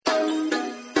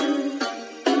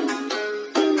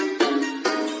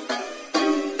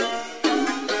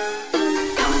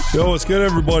Yo, what's good,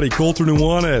 everybody? Colter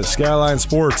Nuanez, Skyline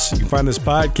Sports. You can find this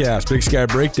podcast, Big Sky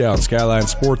Breakdown,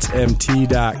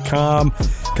 SkylineSportsMT.com.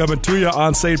 Coming to you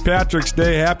on St. Patrick's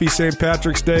Day. Happy St.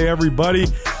 Patrick's Day, everybody.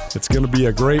 It's going to be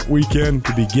a great weekend,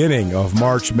 the beginning of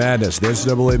March Madness, the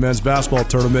NCAA Men's Basketball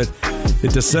Tournament.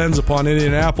 It descends upon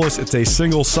Indianapolis. It's a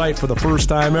single site for the first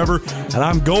time ever, and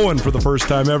I'm going for the first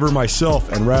time ever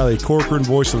myself. And Riley Corcoran,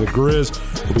 voice of the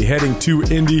Grizz, will be heading to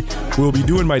Indy. We'll be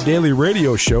doing my daily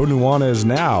radio show, Nuanez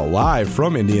Now, live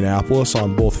from Indianapolis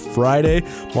on both Friday,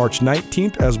 March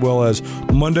 19th, as well as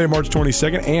Monday, March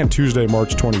 22nd, and Tuesday,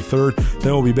 March 23rd.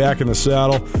 Then we'll be back in the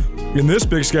saddle. In this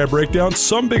Big Sky Breakdown,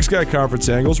 some Big Sky Conference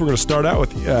angles. We're going to start out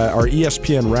with our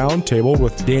ESPN Roundtable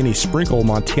with Danny Sprinkle,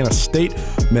 Montana State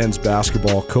men's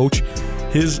basketball coach.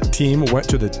 His team went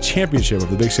to the championship of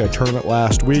the Big Sky Tournament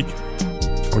last week.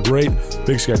 A great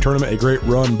Big Sky Tournament, a great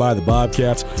run by the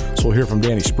Bobcats. So we'll hear from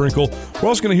Danny Sprinkle. We're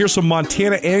also going to hear some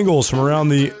Montana angles from around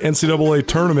the NCAA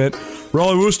Tournament.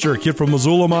 Rollie Worster, a kid from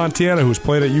Missoula, Montana, who's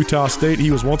played at Utah State.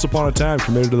 He was once upon a time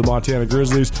committed to the Montana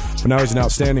Grizzlies, but now he's an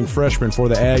outstanding freshman for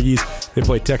the Aggies. They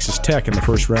play Texas Tech in the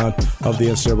first round of the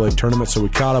NCAA Tournament, so we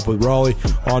caught up with Rollie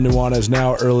on Nuanez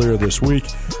Now earlier this week.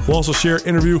 We'll also share an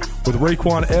interview with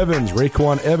RayQuan Evans.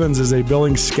 RayQuan Evans is a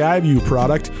Billings Skyview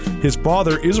product. His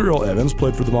father, Israel Evans,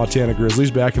 played for the Montana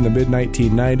Grizzlies back in the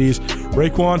mid-1990s.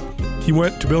 RayQuan, he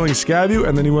went to Billings Skyview,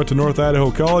 and then he went to North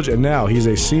Idaho College, and now he's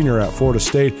a senior at Florida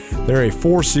State. They're a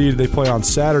 4 seed. They play on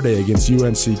Saturday against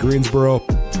UNC Greensboro.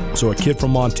 So a kid from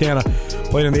Montana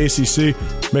playing in the ACC,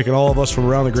 making all of us from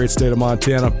around the great state of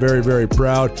Montana very, very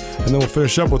proud. And then we'll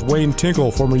finish up with Wayne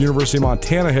Tinkle, former University of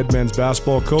Montana head men's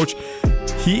basketball coach.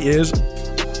 He is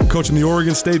coaching the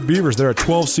Oregon State Beavers. They're a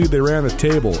 12 seed. They ran the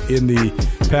table in the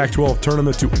Pac-12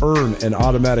 tournament to earn an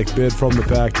automatic bid from the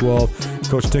Pac-12.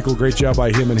 Coach Tinkle, great job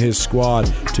by him and his squad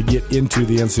to get into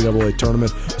the NCAA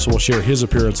tournament. So we'll share his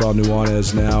appearance on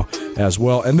Nuanez Now as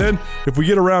well. And then if we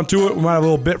get around to it, we might have a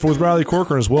little bit with Riley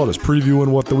Corcoran as well, just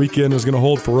previewing what the weekend is going to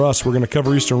hold for us. We're going to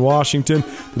cover Eastern Washington,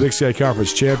 the Big Sky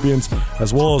Conference champions,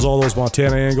 as well as all those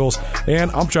Montana angles.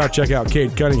 And I'm trying to check out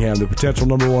Cade Cunningham, the potential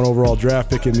number 1 overall draft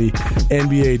pick in the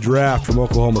NBA draft from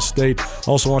Oklahoma State.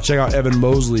 Also want to check out Evan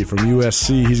Mosley from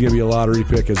USC. He's going to be a lottery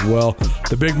pick as well.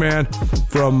 The big man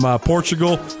from Portugal,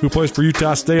 who plays for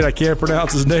Utah State. I can't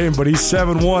pronounce his name, but he's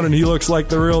 7'1", and he looks like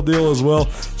the real deal as well.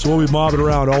 So we'll be mobbing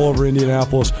around all over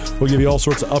Indianapolis. We'll give you all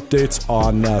sorts of updates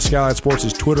on Skyline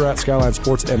Sports' Twitter at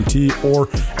SkylineSportsMT or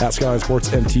at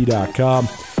SkylineSportsMT.com.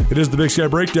 It is the Big Sky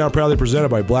Breakdown, proudly presented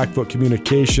by Blackfoot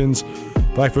Communications.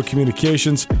 Blackfoot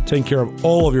Communications, taking care of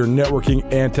all of your networking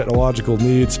and technological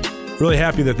needs. Really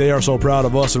happy that they are so proud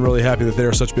of us and really happy that they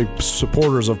are such big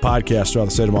supporters of podcasts throughout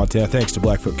the state of Montana. Thanks to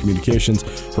Blackfoot Communications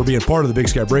for being part of the Big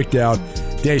Sky Breakdown.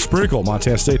 Danny Sprinkle,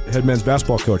 Montana State head men's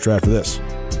basketball coach, right after this.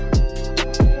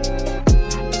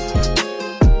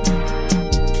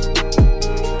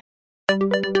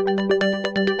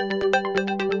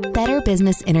 Better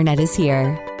Business Internet is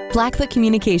here. Blackfoot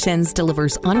Communications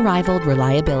delivers unrivaled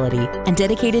reliability and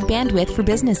dedicated bandwidth for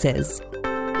businesses.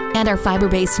 And our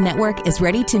fiber-based network is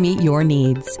ready to meet your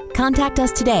needs. Contact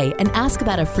us today and ask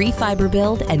about a free fiber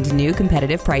build and new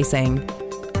competitive pricing.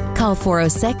 Call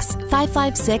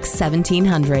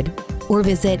 406-556-1700 or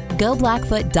visit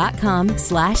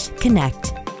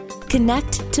goblackfoot.com/connect.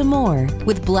 Connect to more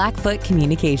with Blackfoot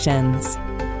Communications.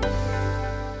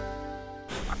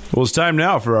 Well, it's time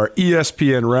now for our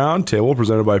ESPN Roundtable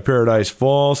presented by Paradise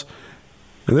Falls.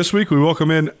 And this week we welcome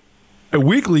in a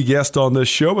weekly guest on this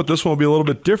show, but this one will be a little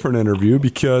bit different interview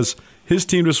because his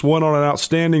team just went on an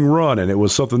outstanding run, and it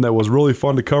was something that was really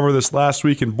fun to cover this last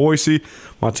week in Boise.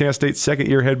 Montana State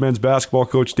second-year head men's basketball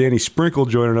coach Danny Sprinkle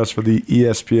joining us for the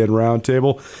ESPN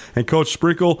Roundtable. And Coach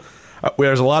Sprinkle,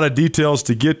 there's a lot of details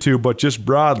to get to, but just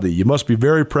broadly, you must be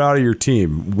very proud of your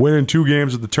team. Winning 2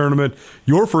 games at the tournament,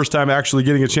 your first time actually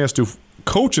getting a chance to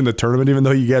coach in the tournament, even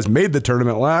though you guys made the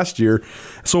tournament last year.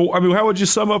 So, I mean, how would you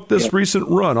sum up this recent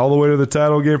run all the way to the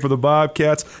title game for the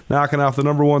Bobcats, knocking off the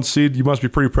number 1 seed? You must be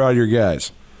pretty proud of your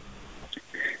guys.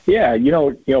 Yeah,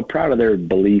 proud of their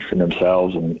belief in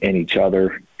themselves and each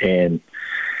other. And,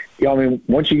 I mean,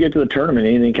 once you get to the tournament,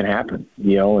 anything can happen,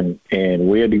 and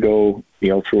we had to go,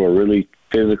 through a really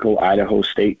physical Idaho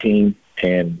State team.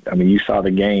 And, I mean, you saw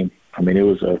the game. I mean, it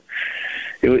was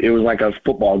like a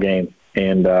football game.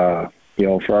 And,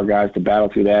 for our guys to battle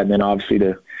through that, and then obviously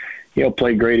to,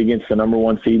 play great against the number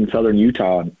 1 seed in Southern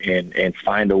Utah and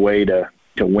find a way to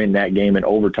win that game in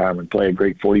overtime and play a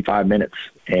great 45 minutes.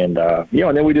 And, and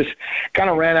then we just kind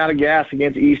of ran out of gas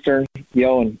against Eastern,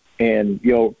 and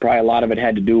probably a lot of it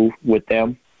had to do with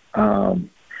them.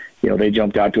 They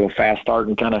jumped out to a fast start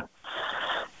and kind of,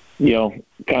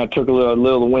 kind of took a little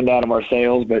of the wind out of our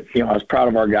sails. But, I was proud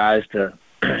of our guys to,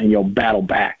 battle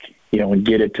back, and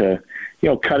get it to,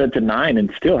 cut it to 9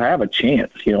 and still have a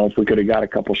chance, if we could have got a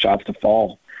couple shots to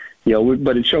fall.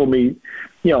 But it showed me,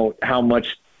 how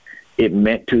much it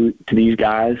meant to these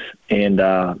guys, and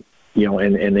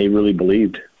and they really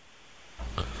believed.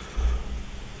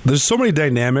 There's so many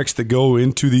dynamics that go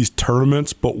into these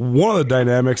tournaments, but one of the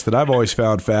dynamics that I've always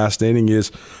found fascinating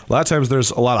is a lot of times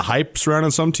there's a lot of hype surrounding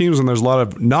some teams and there's a lot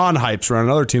of non-hype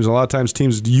surrounding other teams. A lot of times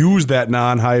teams use that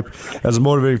non-hype as a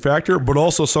motivating factor, but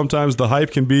also sometimes the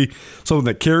hype can be something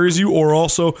that carries you or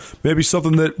also maybe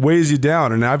something that weighs you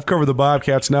down. And I've covered the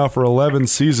Bobcats now for 11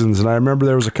 seasons, and I remember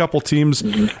there was a couple teams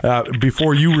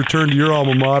before you returned to your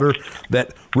alma mater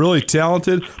that really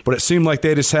talented, but it seemed like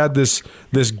they just had this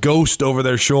ghost over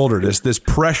their shoulder, this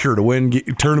pressure to win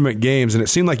tournament games, and it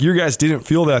seemed like your guys didn't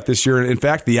feel that this year. In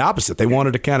fact, the opposite. They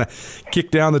wanted to kind of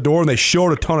kick down the door, and they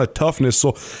showed a ton of toughness.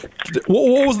 So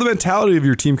what was the mentality of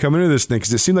your team coming into this thing?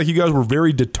 Because it seemed like you guys were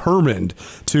very determined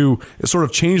to sort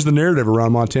of change the narrative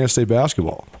around Montana State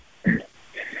basketball.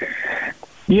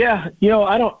 Yeah,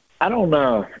 I don't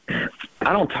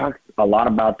talk a lot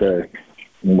about the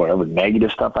whatever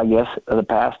negative stuff, I guess, of the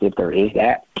past, if there is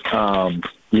that.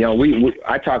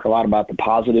 I talk a lot about the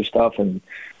positive stuff and,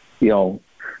 the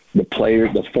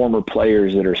former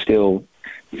players that are still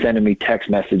sending me text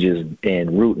messages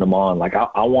and rooting them on. Like,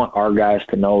 I want our guys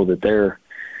to know that they're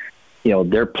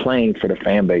playing for the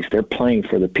fan base. They're playing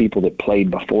for the people that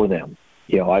played before them.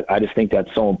 I just think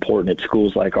that's so important at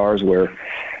schools like ours where,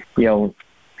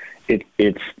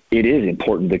 it is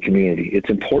important to the community. It's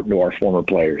important to our former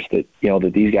players that,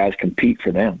 that these guys compete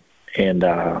for them. And,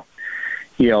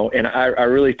 and I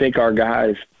really think our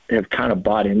guys have kind of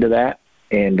bought into that.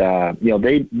 And,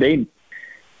 and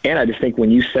I just think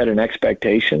when you set an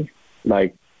expectation,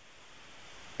 like,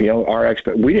 we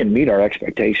didn't meet our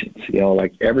expectations,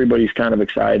 like everybody's kind of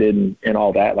excited and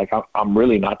all that. Like, I'm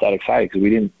really not that excited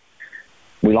because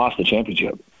we lost the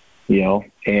championship,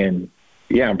 and,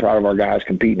 yeah, I'm proud of our guys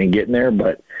competing and getting there,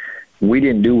 but we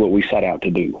didn't do what we set out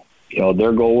to do.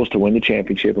 Their goal was to win the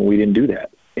championship, and we didn't do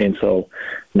that. And so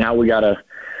now we got to,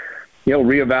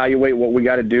 reevaluate what we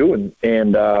got to do,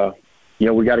 and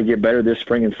we got to get better this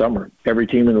spring and summer. Every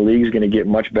team in the league is going to get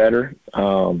much better.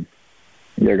 They're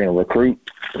going to recruit,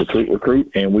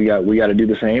 and we got to do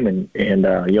the same. And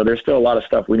there's still a lot of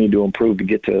stuff we need to improve to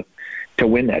get to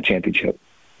win that championship.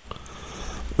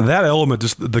 That element,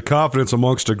 just the confidence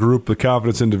amongst a group, the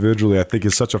confidence individually, I think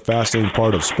is such a fascinating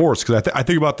part of sports. Because I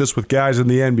think about this with guys in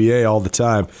the NBA all the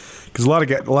time. Because a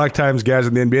lot of times guys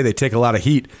in the NBA, they take a lot of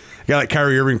heat. A guy like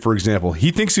Kyrie Irving, for example,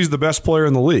 he thinks he's the best player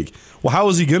in the league. Well, how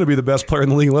is he going to be the best player in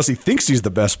the league unless he thinks he's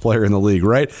the best player in the league,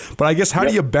 right? But I guess how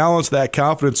do you balance that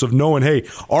confidence of knowing, hey,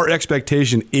 our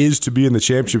expectation is to be in the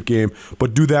championship game,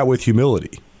 but do that with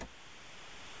humility?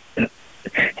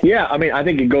 Yeah, I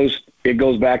think it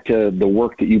goes back to the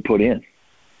work that you put in.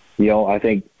 I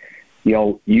think,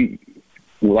 we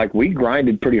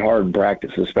grinded pretty hard in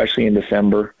practice, especially in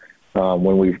December,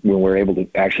 when we were able to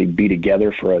actually be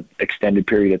together for an extended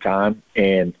period of time.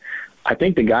 And I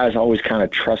think the guys always kind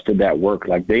of trusted that work.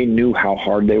 Like, they knew how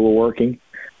hard they were working.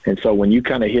 And so when you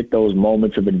kind of hit those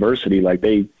moments of adversity, like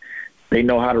they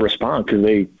know how to respond because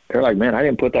they're like, man, I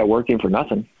didn't put that work in for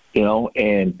nothing,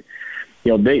 and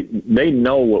they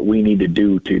know what we need to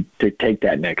do to take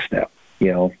that next step.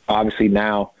 Obviously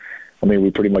now, we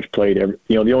pretty much played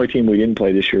the only team we didn't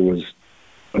play this year was,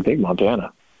 I think,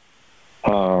 Montana.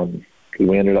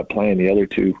 We ended up playing the other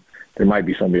two. There might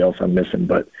be somebody else I'm missing,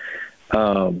 but,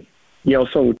 they've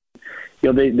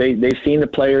seen the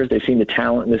players, they've seen the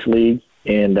talent in this league,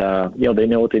 and, they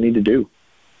know what they need to do.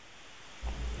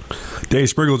 Dave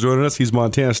Spriggle joining us. He's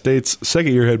Montana State's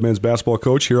second-year head men's basketball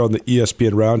coach here on the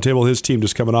ESPN Roundtable. His team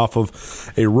just coming off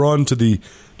of a run to the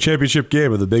championship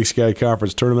game of the Big Sky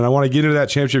Conference Tournament. I want to get into that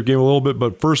championship game a little bit,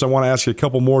 but first I want to ask you a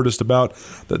couple more just about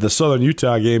the Southern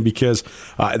Utah game because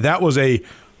that was a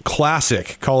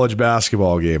classic college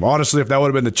basketball game. Honestly, if that would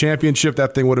have been the championship,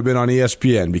 that thing would have been on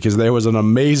ESPN because there was an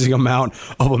amazing amount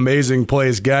of amazing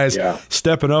plays. Guys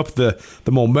stepping up, the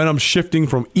momentum shifting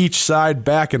from each side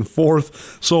back and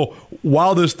forth. So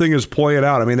while this thing is playing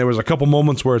out, there was a couple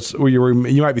moments where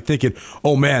you might be thinking,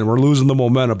 oh man, we're losing the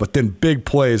momentum, but then big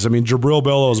plays. Jabril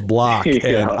Bellows' block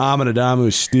and Amin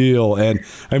Adamu's steal, and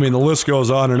the list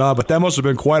goes on and on, but that must have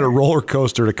been quite a roller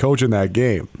coaster to coach in that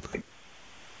game.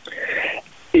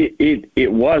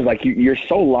 It was like you're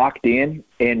so locked in,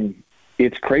 and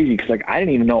it's crazy because I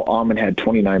didn't even know Amin had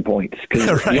 29 points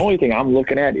because right. The only thing I'm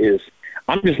looking at is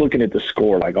I'm just looking at the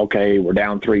score. Like, okay, we're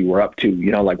down 3, we're up 2.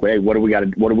 Like, hey, what do we got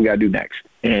to do next?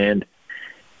 And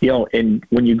and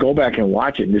when you go back and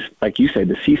watch it, just like you said,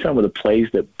 to see some of the plays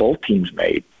that both teams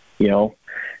made,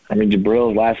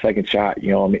 Jabril's last second shot,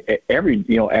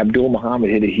 Abdul Muhammad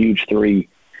hit a huge three,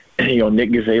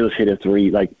 Nick Gonzalez hit a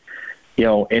three,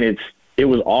 and it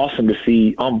was awesome to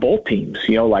see on both teams,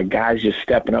 guys just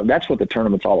stepping up. That's what the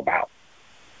tournament's all about.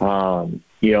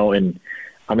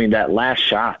 That last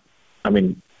shot,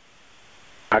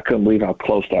 I couldn't believe how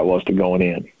close that was to going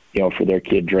in, for their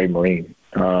kid, Dre Marine.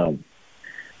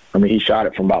 He shot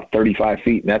it from about 35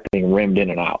 feet, and that thing rimmed in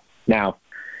and out. Now,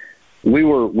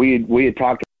 we had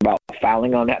talked about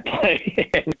fouling on that play,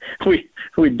 and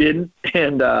we didn't.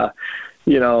 And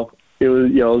it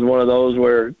was one of those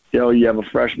where you have a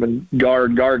freshman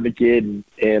guarding the kid,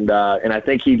 and I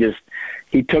think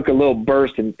he took a little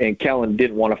burst, and Kellen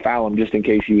didn't want to foul him just in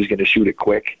case he was going to shoot it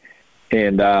quick.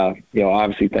 And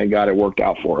obviously, thank God it worked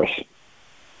out for us.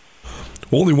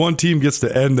 Only one team gets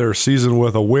to end their season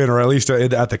with a win, or at least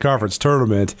at the conference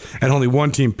tournament, and only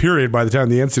one team, period, by the time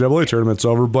the NCAA tournament's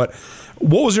over. But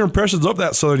what was your impressions of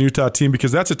that Southern Utah team?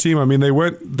 Because that's a team, they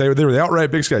were the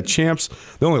outright Big Sky champs.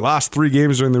 They only lost 3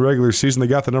 games during the regular season. They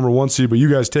got the number 1 seed, but you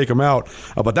guys take them out.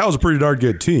 But that was a pretty darn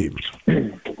good team.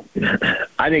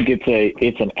 I think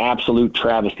it's an absolute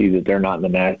travesty that they're not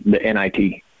in the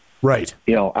NIT. Right.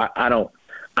 I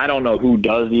don't know who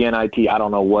does the NIT. I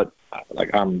don't know what.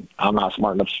 I'm not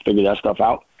smart enough to figure that stuff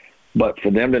out. But for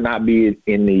them to not be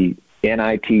in the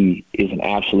NIT is an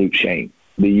absolute shame.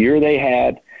 The year they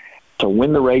had to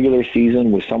win the regular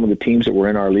season with some of the teams that were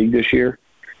in our league this year,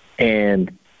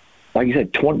 and like you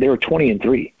said, they were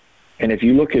 20-3. And if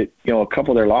you look at a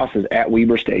couple of their losses at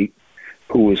Weber State,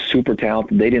 who was super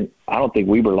talented, I don't think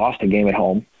Weber lost a game at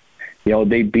home.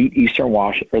 They beat Eastern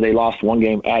Washington, or they lost one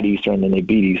game at Eastern, and then they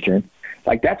beat Eastern.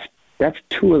 That's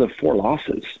 2 of the 4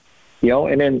 losses.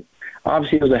 And then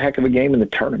obviously it was a heck of a game in the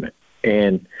tournament.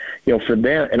 And, for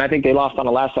them, and I think they lost on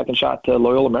a last-second shot to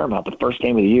Loyola Marymount, the first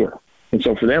game of the year. And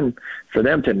so for them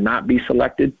to not be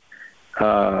selected,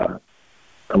 I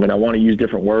want to use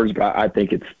different words, but I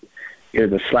think it's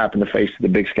a slap in the face to the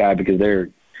Big Sky, because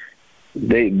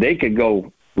they could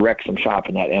go wreck some shop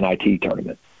in that NIT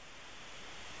tournament.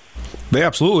 They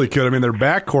absolutely could. Their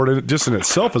backcourt just in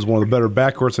itself is one of the better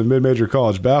backcourts in mid-major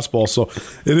college basketball, so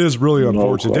it is really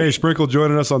unfortunate. Danny Sprinkle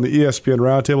joining us on the ESPN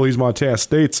Roundtable. He's Montana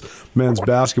State's men's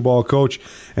basketball coach.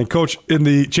 And, Coach, in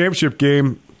the championship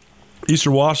game,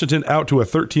 Eastern Washington out to a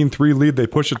 13-3 lead. They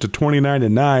push it to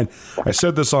 29-9. I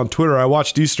said this on Twitter. I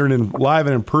watched Eastern live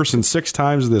and in person 6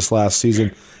 times this last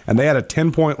season, and they had a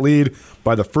 10-point lead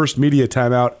by the first media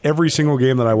timeout every single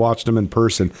game that I watched them in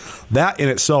person. That in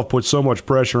itself puts so much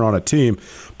pressure on a team.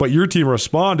 But your team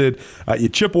responded. You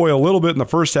chip away a little bit in the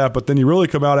first half, but then you really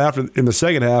come out in the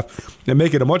second half and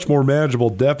make it a much more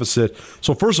manageable deficit.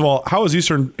 So first of all, how is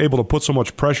Eastern able to put so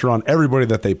much pressure on everybody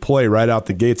that they play right out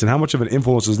the gates, and how much of an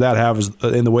influence does that have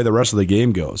in the way the rest of the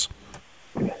game goes?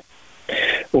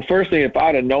 Well, first thing, if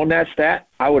I'd have known that stat,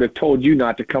 I would have told you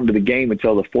not to come to the game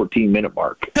until the 14-minute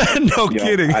mark. No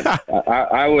kidding.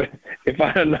 I would, if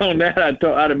I'd have known that,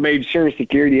 I'd have made sure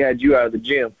security had you out of the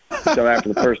gym until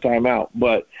after the first time out.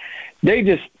 But they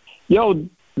just,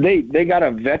 they got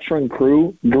a veteran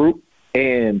group,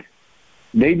 and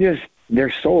they're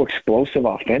so explosive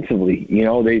offensively.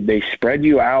 They spread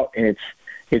you out, and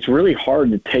it's really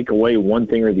hard to take away one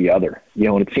thing or the other.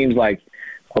 And it seems like,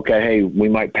 okay, hey, we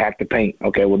might pack the paint.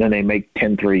 Okay, well, then they make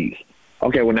 10 threes.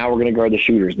 Okay, well, now we're going to guard the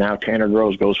shooters. Now Tanner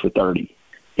Groves goes for 30.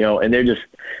 And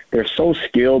they're so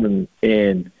skilled,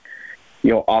 and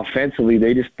offensively,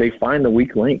 they find the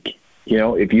weak link.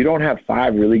 If you don't have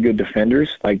 5 really good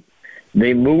defenders,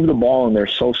 they move the ball, and they're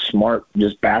so smart,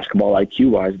 just basketball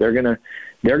IQ-wise, they're going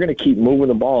to keep moving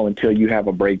the ball until you have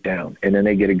a breakdown, and then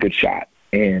they get a good shot.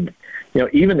 And,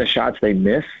 even the shots they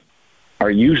miss are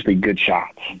usually good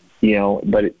shots.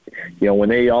 But when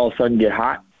they all of a sudden get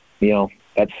hot,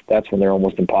 that's when they're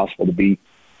almost impossible to beat.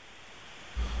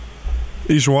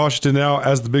 Eastern Washington now,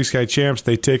 as the Big Sky champs,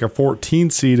 they take a 14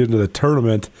 seed into the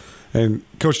tournament. And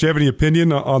Coach, do you have any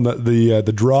opinion on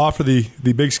the draw for the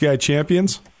Big Sky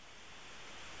champions?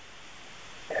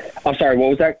 I'm sorry, what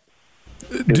was that?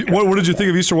 What did you think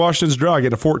of Eastern Washington's draw,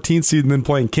 getting a 14 seed and then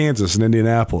playing Kansas and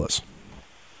Indianapolis?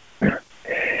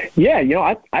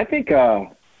 Yeah, I think.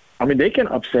 They can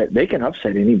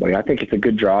upset anybody. I think it's a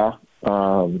good draw.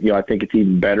 I think it's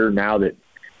even better now that,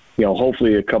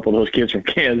 hopefully a couple of those kids from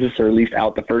Kansas are at least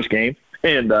out the first game.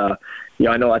 And, I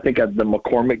think the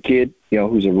McCormick kid,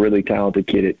 who's a really talented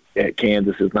kid at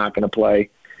Kansas, is not going to play.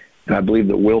 And I believe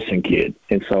the Wilson kid.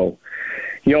 And so,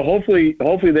 hopefully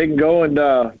they can go and,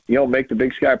 make the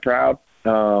Big Sky proud.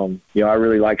 I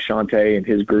really like Shantae and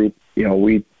his group.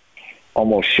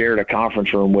 almost shared a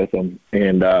conference room with him.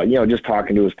 And, just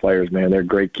talking to his players, man, they're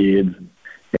great kids.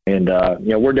 And,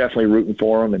 we're definitely rooting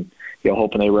for them and,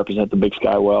 hoping they represent the Big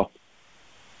Sky well.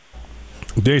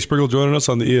 Dave Spriggle joining us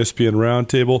on the ESPN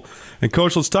Roundtable. And,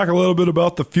 Coach, let's talk a little bit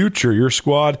about the future. Your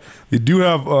squad, you do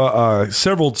have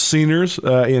several seniors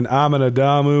in Amin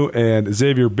Adamu and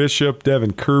Xavier Bishop,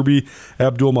 Devin Kirby,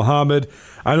 Abdul Muhammad.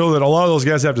 I know that a lot of those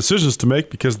guys have decisions to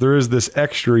make because there is this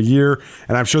extra year,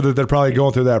 and I'm sure that they're probably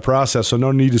going through that process, so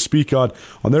no need to speak on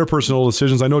their personal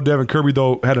decisions. I know Devin Kirby,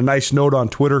 though, had a nice note on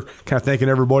Twitter kind of thanking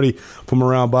everybody from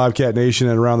around Bobcat Nation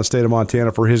and around the state of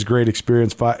Montana for his great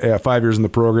experience 5 years in the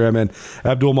program, and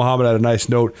Abdul Muhammad had a nice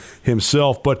note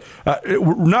himself. But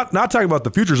we're not talking about the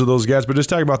futures of those guys, but just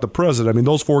talking about the present. I mean,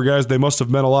 those 4 guys, they must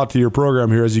have meant a lot to your program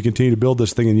here as you continue to build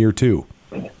this thing in year 2.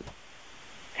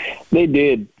 They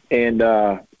did. And,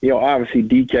 obviously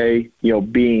DK,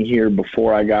 being here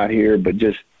before I got here, but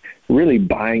just really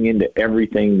buying into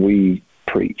everything we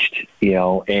preached,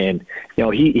 and,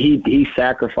 he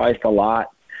sacrificed a lot.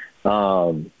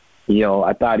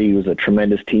 I thought he was a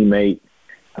tremendous teammate.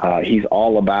 He's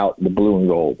all about the blue and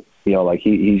gold,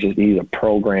 he's a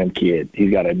program kid.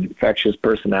 He's got an infectious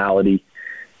personality,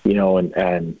 and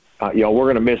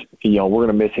we're going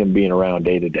to miss him being around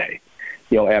day to day.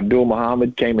 Abdul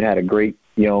Muhammad came and had a great,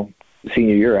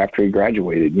 senior year after he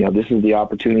graduated. This is the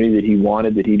opportunity that he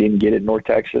wanted that he didn't get at North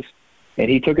Texas,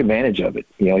 and he took advantage of it.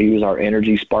 He was our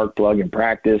energy spark plug in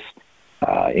practice,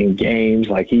 in games.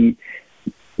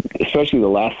 Especially the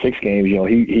last 6 games,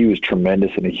 he was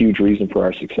tremendous and a huge reason for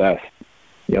our success.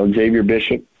 Xavier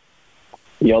Bishop,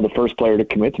 the first player to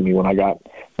commit to me when I got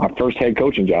my first head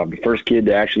coaching job, the first kid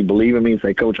to actually believe in me and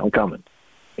say, "Coach, I'm coming."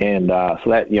 And so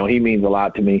that, he means a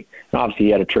lot to me. And obviously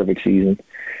he had a terrific season.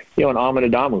 And Amin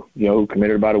Adamu, who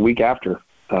committed about a week after,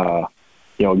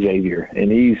 Xavier. And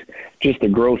he's just the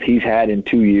growth he's had in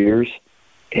 2 years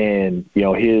and,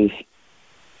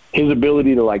 his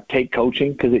ability to, take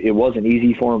coaching, because it wasn't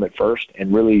easy for him at first,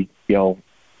 and really,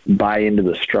 buy into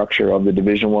the structure of the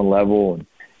Division I level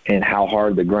and how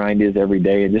hard the grind is every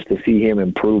day. And just to see him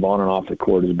improve on and off the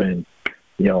court has been,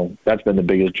 that's been the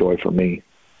biggest joy for me.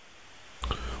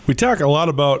 We talk a lot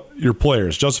about your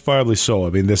players, justifiably so.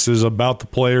 I mean, this is about the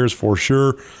players for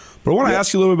sure. But I want to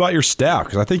ask you a little bit about your staff,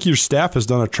 because I think your staff has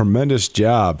done a tremendous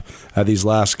job these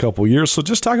last couple of years. So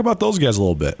just talk about those guys a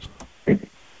little bit.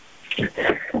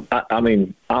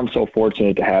 I'm so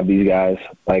fortunate to have these guys.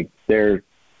 They're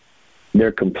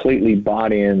completely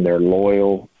bought in. They're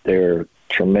loyal. They're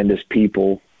tremendous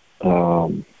people.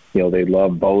 They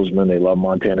love Bozeman. They love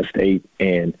Montana State.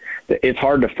 And it's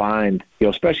hard to find,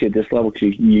 especially at this level,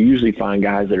 because you usually find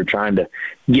guys that are trying to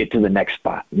get to the next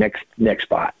spot.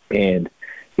 And,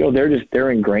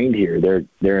 they're ingrained here.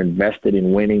 They're invested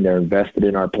in winning. They're invested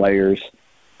in our players.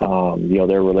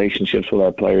 Their relationships with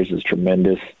our players is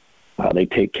tremendous. They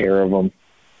take care of them.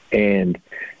 And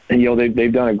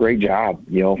they've done a great job,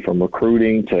 from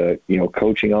recruiting to,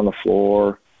 coaching on the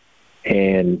floor.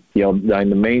 And,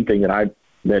 the main thing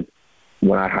that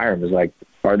when I hire them is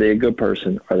are they a good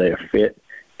person? Are they a fit?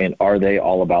 And are they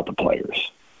all about the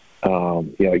players?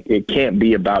 It can't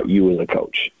be about you as a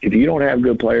coach. If you don't have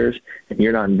good players and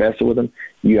you're not invested with them,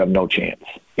 you have no chance.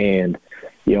 And,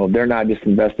 they're not just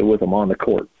invested with them on the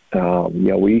court.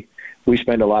 We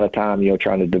spend a lot of time,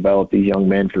 trying to develop these young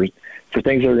men for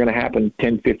things that are going to happen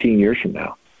 10, 15 years from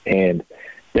now. And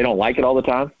they don't like it all the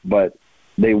time, but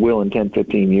they will in 10,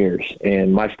 15 years.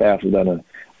 And my staff has done an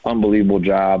unbelievable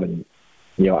job. And,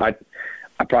 I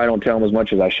probably don't tell them as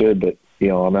much as I should, but,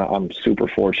 I'm super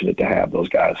fortunate to have those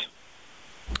guys.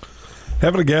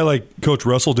 Having a guy like Coach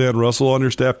Dan Russell on your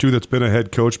staff, too, that's been a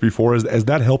head coach before, has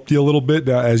that helped you a little bit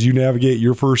as you navigate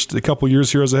your first couple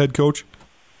years here as a head coach?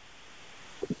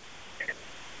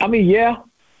 Yeah.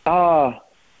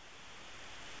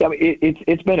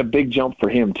 It's been a big jump for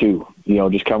him, too,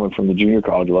 just coming from the junior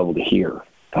college level to here,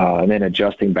 and then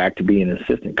adjusting back to being an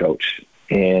assistant coach.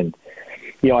 And,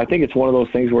 I think it's one of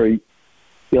those things where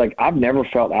I've never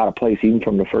felt out of place, even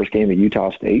from the first game at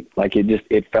Utah State.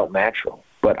 It felt natural.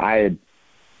 But I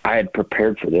had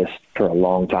prepared for this for a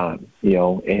long time,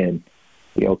 and,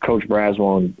 Coach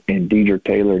Braswell and Dedrick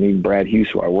Taylor and even Brad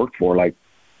Hughes, who I worked for,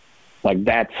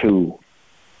 that's who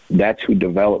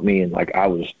developed me, and I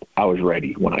was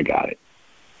ready when I got it.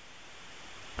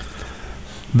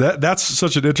 That's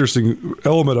such an interesting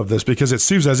element of this, because it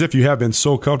seems as if you have been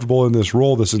so comfortable in this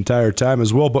role this entire time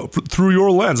as well. But through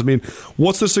your lens,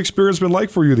 what's this experience been like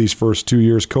for you these first 2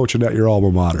 years coaching at your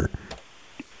alma mater?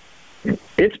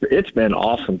 It's been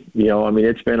awesome.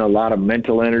 It's been a lot of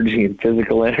mental energy and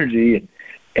physical energy,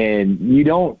 and you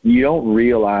don't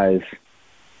realize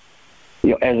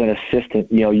as an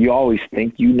assistant, you always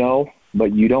think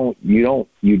but you don't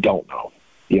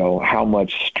know, how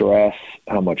much stress,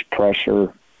 how much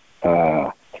pressure,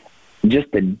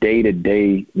 just the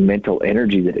day-to-day mental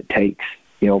energy that it takes,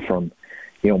 from,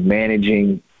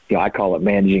 managing, I call it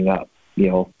managing up,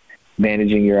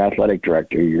 managing your athletic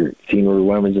director, your senior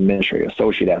women's administrator,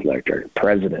 associate athletic director,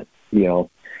 president, your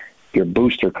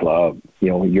booster club,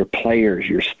 your players,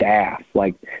 your staff.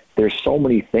 Like, there's so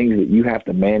many things that you have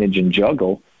to manage and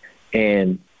juggle,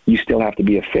 and you still have to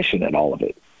be efficient at all of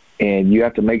it. And you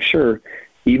have to make sure,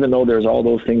 even though there's all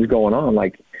those things going on,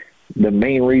 like, the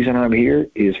main reason I'm here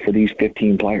is for these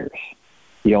 15 players,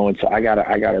 and so I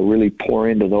gotta really pour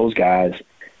into those guys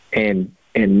and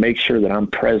make sure that I'm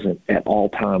present at all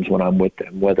times when I'm with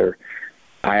them, whether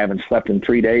I haven't slept in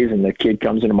 3 days and the kid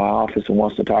comes into my office and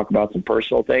wants to talk about some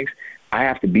personal things. I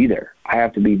have to be there. I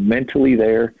have to be mentally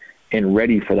there and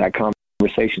ready for that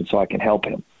conversation so I can help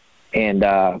him. And,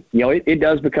 it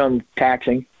does become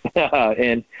taxing.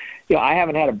 And, I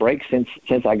haven't had a break since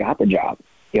I got the job.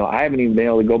 I haven't even been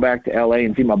able to go back to LA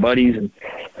and see my buddies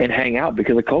and hang out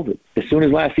because of COVID. As soon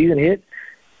as last season hit,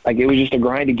 like, it was just a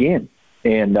grind again.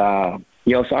 And,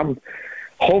 so I'm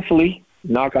hopefully,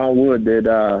 knock on wood,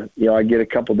 that, I get a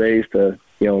couple days to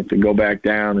go back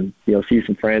down and, see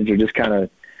some friends, or just get out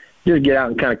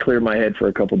and kind of clear my head for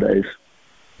a couple days.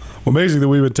 Well, amazing that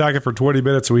we've been talking for 20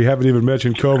 minutes and we haven't even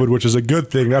mentioned COVID, which is a good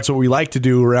thing. That's what we like to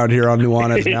do around here on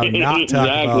Nuanez now, not talk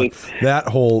about that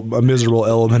whole miserable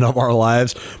element of our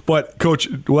lives. But, Coach,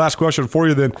 last question for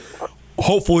you then.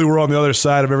 Hopefully we're on the other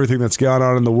side of everything that's gone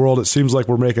on in the world. It seems like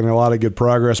we're making a lot of good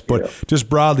progress. But just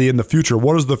broadly in the future,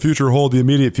 what does the future hold, the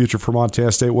immediate future for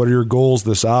Montana State? What are your goals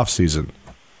this offseason?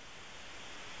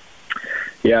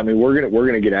 Yeah, I mean, we're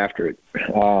gonna get after it.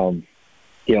 I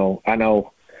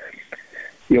know,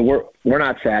 we're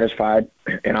not satisfied,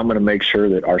 and I'm going to make sure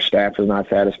that our staff is not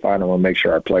satisfied, and I'm going to make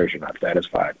sure our players are not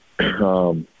satisfied.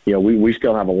 We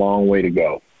still have a long way to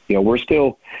go. We're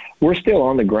still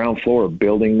on the ground floor of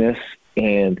building this,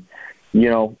 and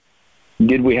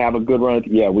did we have a good run?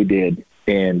 Yeah, we did,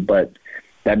 but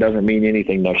that doesn't mean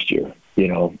anything next year.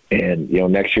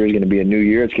 Next year is going to be a new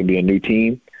year. It's going to be a new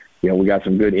team. We got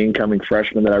some good incoming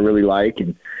freshmen that I really like,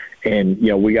 and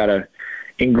we got to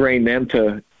ingrain them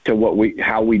to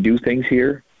how we do things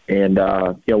here, and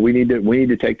we need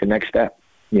to take the next step.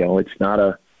 It's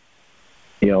not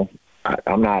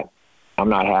I'm not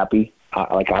happy.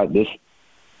 I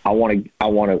want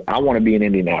to be in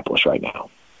Indianapolis right now,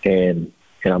 and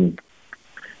I'm,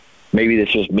 maybe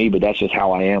that's just me, but that's just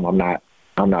how I am. I'm not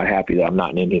happy that I'm not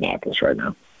in Indianapolis right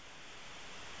now.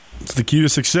 It's the key to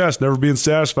success, never being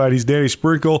satisfied. He's Danny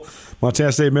Sprinkle,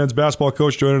 Montana State men's basketball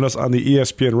coach, joining us on the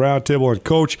ESPN Roundtable. And,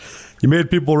 Coach, you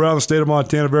made people around the state of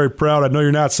Montana very proud. I know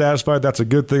you're not satisfied. That's a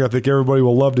good thing. I think everybody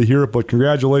will love to hear it. But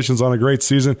congratulations on a great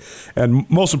season. And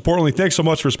most importantly, thanks so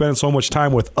much for spending so much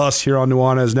time with us here on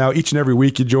Nuanez. Now, each and every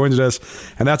week you joined us,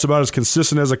 and that's about as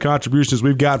consistent as a contribution as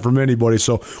we've gotten from anybody.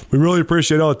 So we really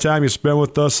appreciate all the time you spend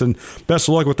with us, and best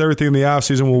of luck with everything in the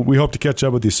offseason. We hope to catch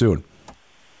up with you soon.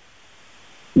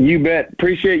 You bet.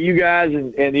 Appreciate you guys,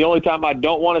 and the only time I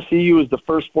don't want to see you is the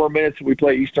first 4 minutes we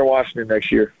play Eastern Washington next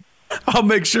year. I'll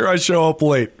make sure I show up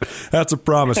late. That's a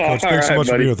promise, Coach. Thanks so much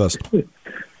for being with us.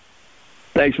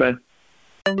 Thanks, man.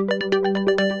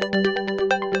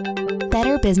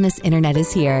 Better Business Internet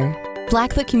is here.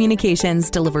 Blackfoot Communications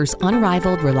delivers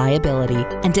unrivaled reliability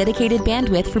and dedicated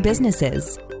bandwidth for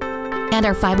businesses. And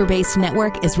our fiber-based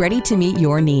network is ready to meet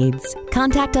your needs.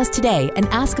 Contact us today and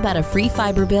ask about a free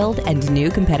fiber build and new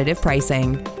competitive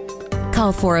pricing.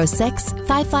 Call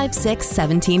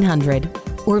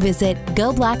 406-556-1700 or visit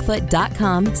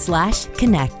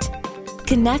goblackfoot.com/connect.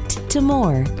 Connect to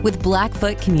more with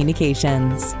Blackfoot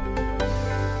Communications.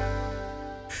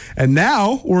 And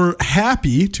now we're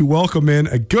happy to welcome in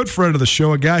a good friend of the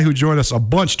show, a guy who joined us a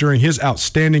bunch during his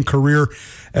outstanding career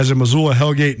as a Missoula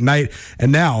Hellgate Knight,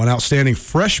 and now an outstanding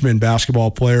freshman basketball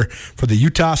player for the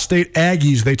Utah State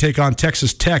Aggies. They take on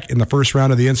Texas Tech in the first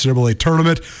round of the NCAA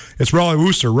Tournament. It's Rollie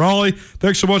Worster. Rollie,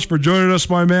 thanks so much for joining us,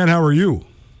 my man. How are you?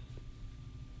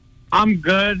 I'm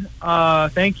good.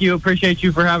 Thank you. Appreciate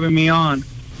you for having me on.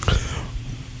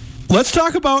 Let's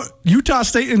talk about Utah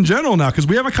State in general now, because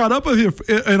we haven't caught up with you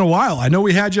in a while. I know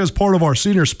we had you as part of our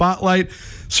senior spotlight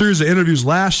series of interviews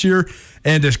last year,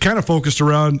 and it's kind of focused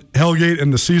around Hellgate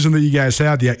and the season that you guys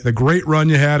had, the great run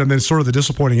you had, and then sort of the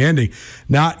disappointing ending,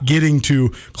 not getting to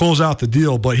close out the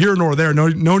deal. But here nor there,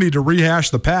 no need to rehash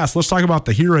the past. Let's talk about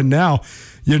the here and now.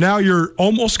 You're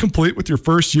almost complete with your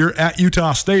first year at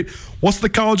Utah State. What's the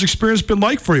college experience been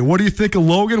like for you? What do you think of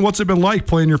Logan? What's it been like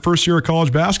playing your first year of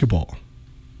college basketball?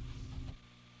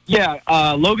 Yeah,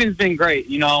 Logan's been great.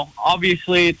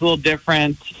 Obviously it's a little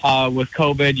different with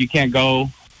COVID. You can't go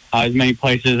as many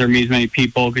places or meet as many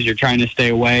people because you're trying to stay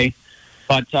away.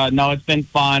 But, no, it's been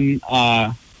fun.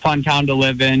 Fun town to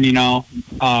live in, me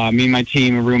and my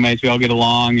team and roommates, we all get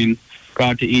along and go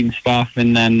out to eat and stuff.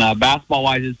 And then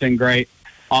basketball-wise, it's been great.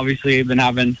 Obviously, I've been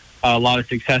having a lot of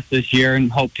success this year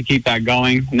and hope to keep that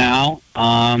going now.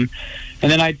 And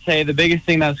then I'd say the biggest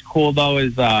thing that's cool, though,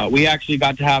 is we actually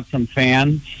got to have some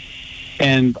fans.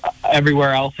 And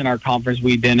everywhere else in our conference,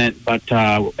 we didn't. But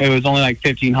it was only like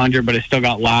 1,500, but it still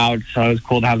got loud, so it was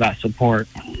cool to have that support.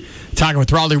 Talking with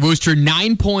Rollie Worster,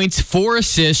 9 points, 4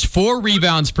 assists, 4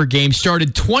 rebounds per game.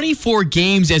 Started 24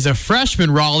 games as a freshman,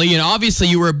 Rollie, and obviously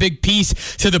you were a big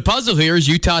piece to the puzzle here as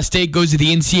Utah State goes to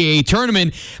the NCAA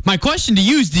Tournament. My question to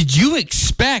you is, did you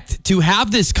expect to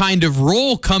have this kind of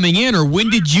role coming in, or when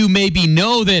did you maybe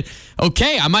know that,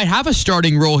 okay, I might have a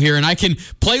starting role here and I can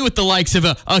play with the likes of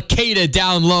a Kada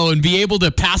down low and be able to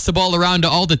pass the ball around to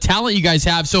all the talent you guys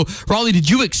have? So, Rollie, did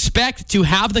you expect to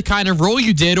have the kind of role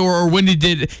you did, or when did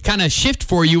it kind of shift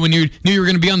for you when you knew you were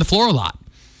going to be on the floor a lot?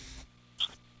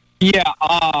 Yeah,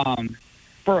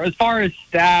 for as far as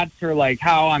stats or like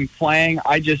how I'm playing,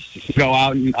 I just go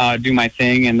out and do my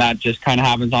thing, and that just kind of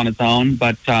happens on its own.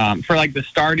 But for like the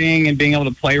starting and being able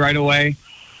to play right away,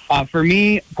 for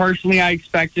me personally, I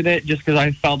expected it just because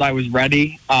I felt I was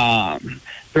ready.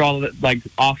 Through all the like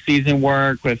off-season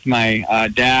work with my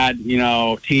dad,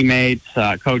 teammates,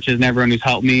 coaches, and everyone who's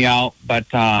helped me out. But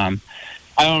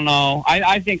I don't know.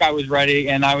 I think I was ready,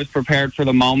 and I was prepared for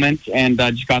the moment, and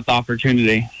just got the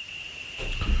opportunity.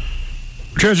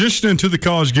 Transitioning to the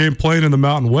college game, playing in the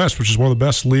Mountain West, which is one of the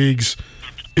best leagues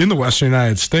in the Western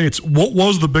United States. What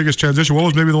was the biggest transition? What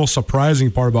was maybe the most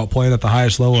surprising part about playing at the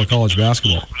highest level of college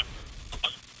basketball?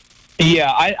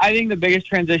 Yeah, I think the biggest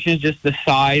transition is just the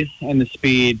size and the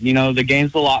speed. The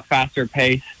game's a lot faster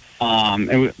paced.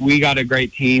 And we got a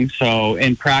great team, so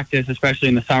in practice, especially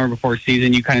in the summer before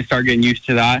season, you kind of start getting used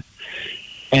to that.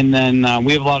 And then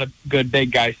we have a lot of good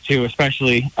big guys, too,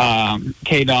 especially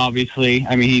Kada, obviously.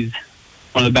 I mean, he's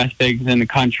one of the best bigs in the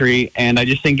country, and I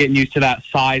just think getting used to that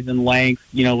size and length,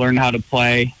 learning how to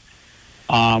play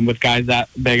with guys that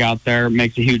big out there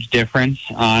makes a huge difference,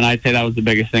 and I'd say that was the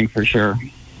biggest thing for sure.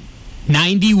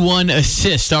 91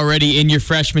 assists already in your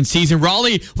freshman season.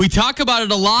 Rollie, we talk about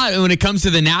it a lot when it comes to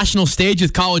the national stage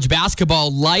with college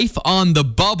basketball, life on the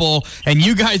bubble, and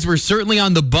you guys were certainly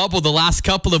on the bubble the last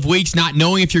couple of weeks, not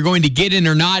knowing if you're going to get in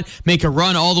or not, make a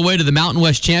run all the way to the Mountain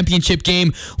West Championship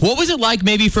game. What was it like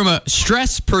maybe from a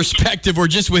stress perspective or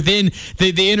just within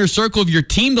the inner circle of your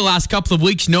team the last couple of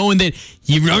weeks, knowing that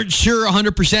you weren't sure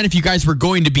 100% if you guys were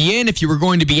going to be in, if you were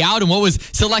going to be out, and what was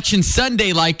Selection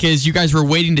Sunday like as you guys were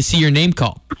waiting to see your name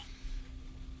called?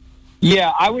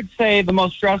 Yeah, I would say the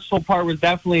most stressful part was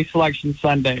definitely Selection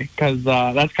Sunday because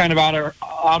that's kind of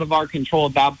out of our control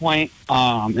at that point,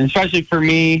 and especially for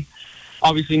me,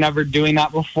 obviously never doing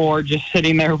that before, just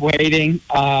sitting there waiting.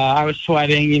 I was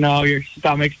sweating, your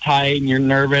stomach's tight and you're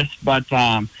nervous, but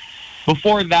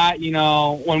before that,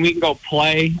 when we can go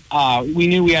play, we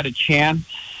knew we had a chance,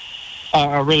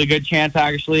 a really good chance,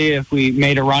 actually, if we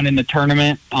made a run in the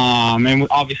tournament. And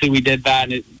obviously we did that,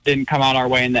 and it didn't come out our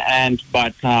way in the end.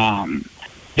 But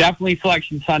definitely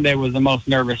Selection Sunday was the most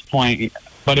nervous point.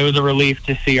 But it was a relief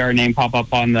to see our name pop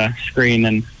up on the screen,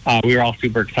 and we were all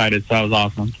super excited, so that was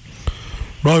awesome.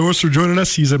 Rollie Worster joining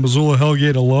us. He's a Missoula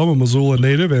Hellgate alum, a Missoula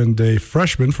native, and a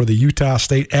freshman for the Utah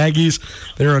State Aggies.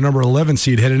 They're a number 11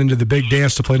 seed headed into the big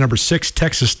dance to play number 6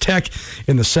 Texas Tech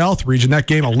in the South region. That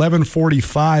game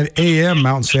 11:45 a.m.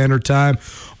 Mountain Standard Time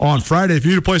on Friday. If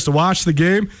you need a place to watch the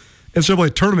game,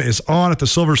 NCAA Tournament is on at the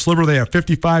Silver Sliver. They have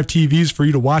 55 TVs for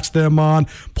you to watch them on.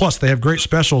 Plus, they have great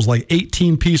specials like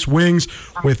 18-piece wings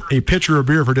with a pitcher of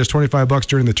beer for just $25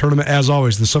 during the tournament. As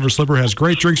always, the Silver Sliver has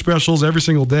great drink specials every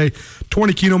single day.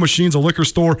 20 Keno machines, a liquor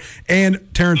store, and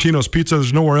Tarantino's Pizza.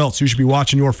 There's nowhere else you should be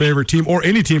watching your favorite team, or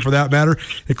any team for that matter,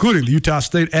 including the Utah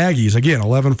State Aggies. Again,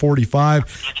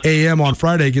 11:45 a.m. on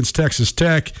Friday against Texas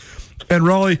Tech. And,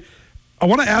 Rollie, I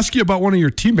want to ask you about one of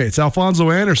your teammates, Alfonso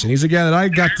Anderson. He's a guy that I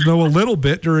got to know a little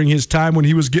bit during his time when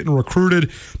he was getting recruited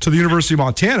to the University of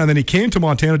Montana. And then he came to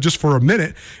Montana just for a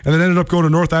minute and then ended up going to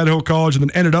North Idaho College and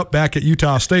then ended up back at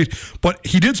Utah State. But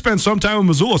he did spend some time in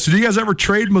Missoula. So do you guys ever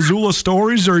trade Missoula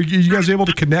stories, or are you guys able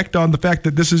to connect on the fact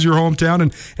that this is your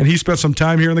hometown and he spent some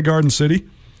time here in the Garden City?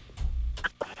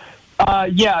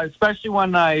 Yeah, especially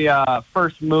when I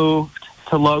first moved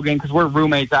to Logan, because we're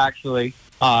roommates, actually.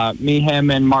 Me, him,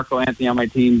 and Marco Anthony on my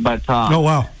team. But oh,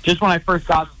 wow. Just when I first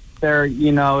got there,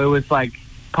 it was like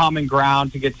common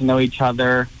ground to get to know each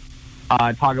other.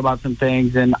 talk about some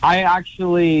things. And I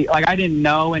actually, I didn't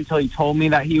know until he told me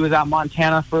that he was at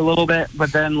Montana for a little bit.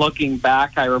 But then looking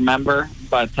back, I remember.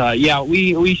 But,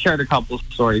 we shared a couple of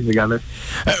stories together.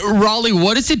 Rollie,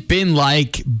 what has it been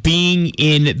like being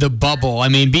in the bubble? I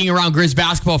mean, being around Grizz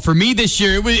basketball, for me this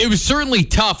year, it was certainly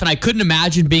tough, and I couldn't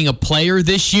imagine being a player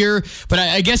this year. But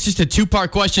I guess just a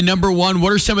two-part question. Number one,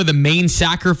 what are some of the main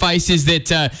sacrifices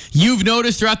that you've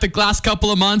noticed throughout the last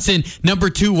couple of months? And number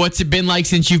two, what's it been like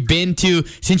since you've been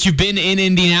in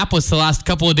Indianapolis the last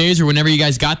couple of days or whenever you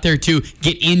guys got there to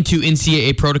get into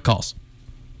NCAA protocols?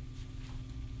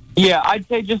 Yeah, I'd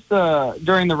say just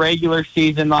during the regular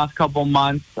season, last couple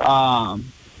months, I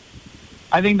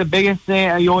think the biggest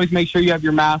thing, you always make sure you have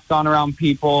your mask on around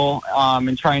people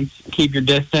and try and keep your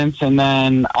distance. And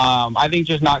then I think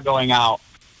just not going out,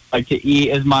 to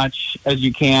eat as much as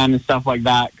you can and stuff like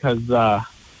that, because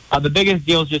the biggest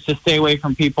deal is just to stay away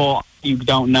from people you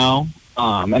don't know.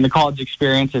 And the college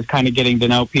experience is kind of getting to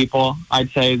know people, I'd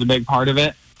say, is a big part of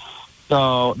it.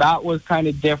 So that was kind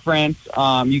of different.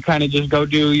 You kind of just go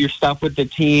do your stuff with the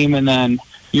team, and then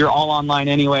you're all online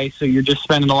anyway, so you're just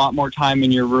spending a lot more time in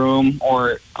your room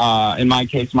or, in my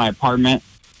case, my apartment.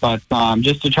 But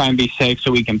just to try and be safe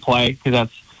so we can play, because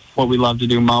that's what we love to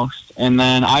do most. And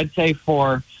then I'd say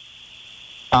for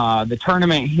the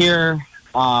tournament here,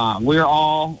 we were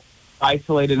all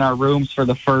isolated in our rooms for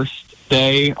the first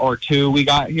day or two we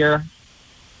got here.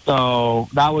 So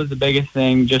that was the biggest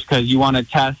thing, just because you want to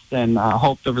test and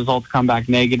hope the results come back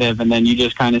negative, and then you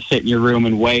just kind of sit in your room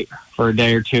and wait for a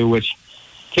day or two, which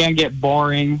can get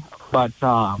boring. But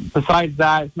besides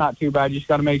that, it's not too bad. You just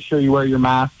got to make sure you wear your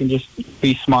mask and just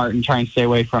be smart and try and stay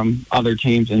away from other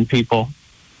teams and people.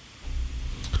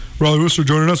 Rollie Worster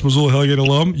joining us, Missoula Hellgate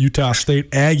alum, Utah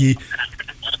State Aggie.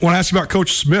 I want to ask you about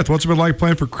Coach Smith. What's it been like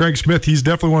playing for Craig Smith? He's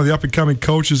definitely one of the up-and-coming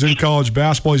coaches in college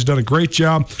basketball. He's done a great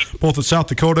job both at South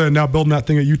Dakota and now building that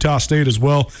thing at Utah State as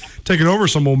well, taking over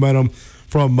some momentum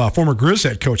from former Grizz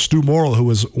head coach Stu Morrill, who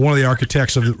was one of the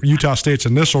architects of Utah State's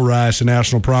initial rise to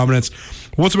national prominence.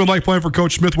 What's it been like playing for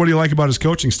Coach Smith? What do you like about his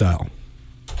coaching style?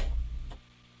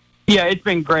 Yeah, it's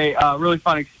been great. Really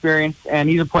fun experience, and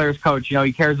he's a player's coach.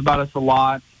 He cares about us a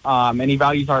lot. And he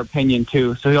values our opinion,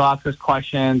 too. So he'll ask us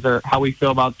questions or how we feel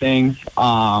about things.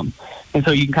 And so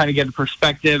you can kind of get a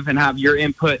perspective and have your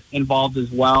input involved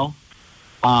as well.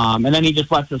 And then he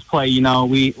just lets us play.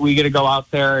 We get to go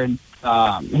out there, and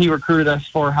he recruited us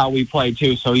for how we play,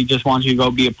 too. So he just wants you to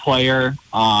go be a player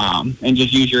and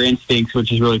just use your instincts,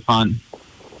 which is really fun.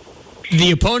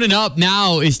 The opponent up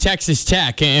now is Texas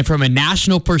Tech, and from a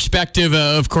national perspective,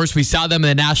 of course, we saw them in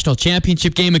the national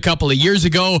championship game a couple of years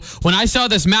ago. When I saw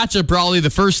this matchup, Rollie, the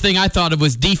first thing I thought of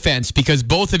was defense, because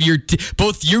both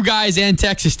you guys and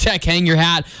Texas Tech hang your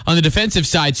hat on the defensive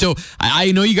side. So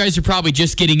I know you guys are probably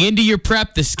just getting into your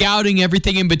prep, the scouting,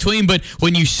 everything in between, but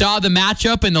when you saw the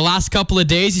matchup in the last couple of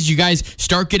days, as you guys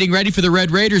start getting ready for the Red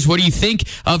Raiders, what do you think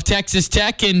of Texas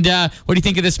Tech, and what do you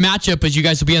think of this matchup as you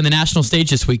guys will be on the national stage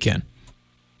this weekend?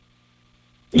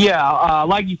 Yeah,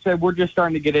 like you said, we're just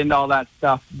starting to get into all that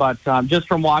stuff. But just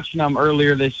from watching them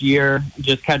earlier this year,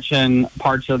 just catching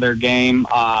parts of their game,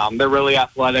 they're really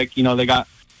athletic. They got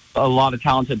a lot of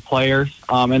talented players,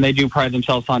 and they do pride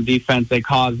themselves on defense. They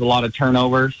cause a lot of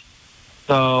turnovers.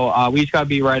 So we just got to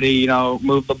be ready,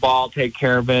 move the ball, take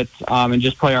care of it, and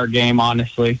just play our game,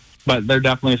 honestly. But they're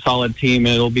definitely a solid team,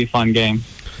 and it'll be a fun game.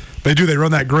 They do. They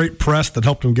run that great press that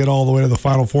helped them get all the way to the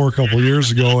Final Four a couple of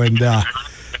years ago, and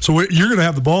so you're going to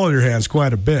have the ball in your hands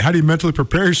quite a bit. How do you mentally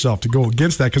prepare yourself to go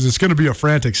against that? Because it's going to be a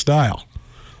frantic style.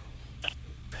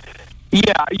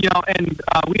 Yeah, and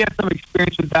we had some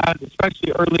experience with that,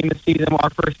 especially early in the season. Our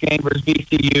first game versus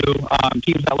VCU,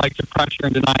 teams that like to pressure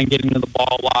and deny and get into the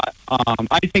ball a lot.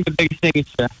 I think the biggest thing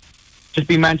is to just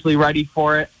be mentally ready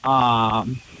for it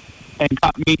and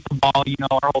meet the ball,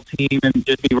 our whole team, and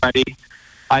just be ready.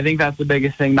 I think that's the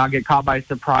biggest thing, not get caught by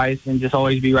surprise and just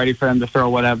always be ready for them to throw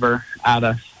whatever at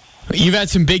us. You've had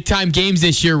some big-time games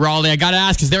this year, Rollie. I got to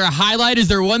ask, is there a highlight? Is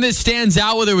there one that stands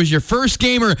out, whether it was your first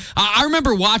game or... I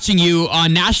remember watching you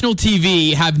on national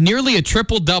TV have nearly a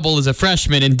triple-double as a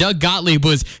freshman, and Doug Gottlieb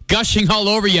was gushing all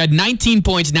over you. Had 19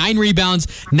 points, 9 rebounds,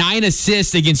 9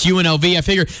 assists against UNLV. I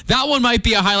figure that one might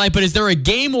be a highlight, but is there a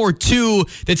game or two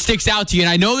that sticks out to you? And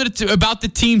I know that it's about the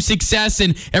team's success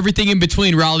and everything in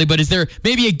between, Rollie, but is there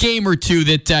maybe a game or two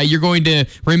that you're going to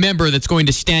remember that's going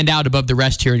to stand out above the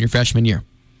rest here in your freshman year?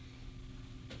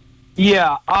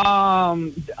 Yeah,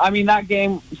 that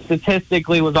game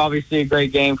statistically was obviously a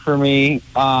great game for me,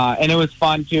 and it was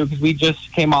fun too because we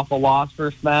just came off a loss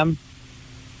versus them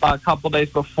a couple days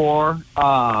before,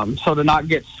 so to not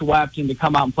get swept and to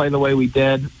come out and play the way we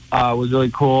did was really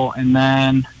cool. And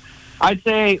then I'd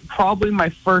say probably my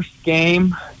first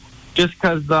game, just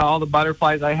because all the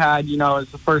butterflies I had, it was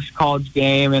the first college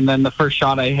game, and then the first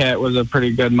shot I hit was a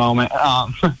pretty good moment.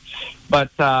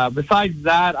 But besides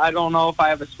that, I don't know if I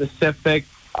have a specific.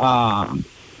 The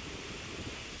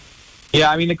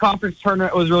conference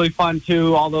tournament was really fun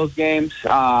too. All those games,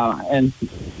 and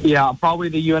probably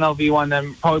the UNLV one.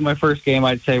 Then probably my first game,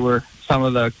 I'd say, were some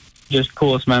of the just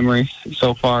coolest memories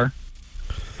so far.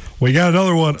 We got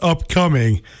another one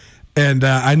upcoming. And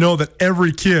I know that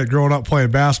every kid growing up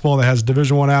playing basketball that has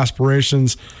Division I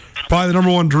aspirations, probably the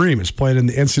number one dream is playing in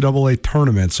the NCAA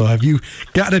tournament. So have you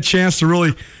gotten a chance to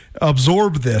really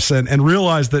absorb this and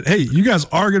realize that, hey, you guys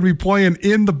are going to be playing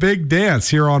in the big dance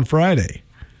here on Friday?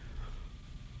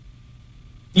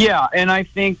 Yeah, and I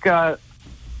think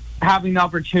having the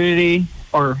opportunity,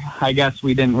 or I guess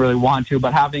we didn't really want to,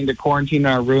 but having to quarantine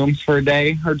our rooms for a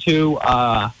day or two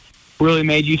really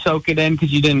made you soak it in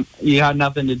because you had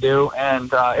nothing to do, and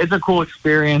it's a cool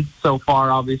experience so far,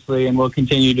 obviously, and will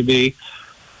continue to be.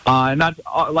 And that's,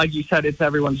 like you said, it's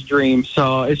everyone's dream.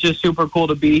 So it's just super cool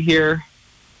to be here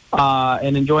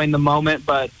and enjoying the moment.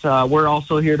 But we're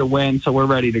also here to win, so we're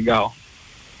ready to go.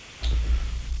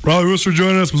 Rollie Worster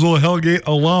joining us, Missoula Hellgate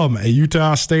alum, a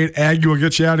Utah State Aggie. Will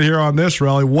get you out of here on this,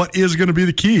 Rollie. What is going to be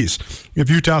the keys if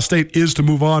Utah State is to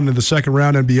move on to the second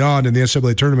round and beyond in the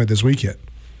NCAA tournament this weekend?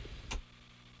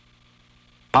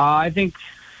 I think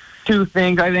two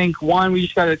things. I think, one, we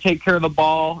just got to take care of the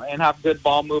ball and have good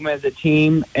ball movement as a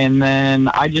team. And then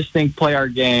I just think play our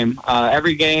game.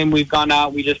 Every game we've gone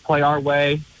out, we just play our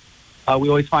way. We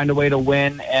always find a way to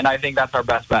win, and I think that's our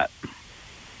best bet.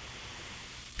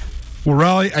 Well,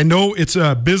 Rollie, I know it's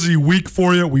a busy week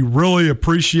for you. We really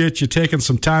appreciate you taking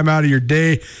some time out of your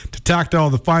day to talk to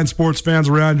all the fine sports fans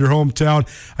around your hometown.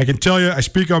 I can tell you, I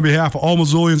speak on behalf of all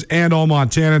Missoulians and all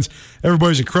Montanans.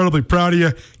 Everybody's incredibly proud of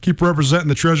you. Keep representing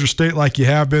the Treasure State like you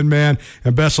have been, man,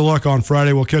 and best of luck on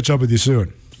Friday. We'll catch up with you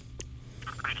soon.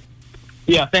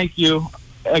 Yeah, thank you.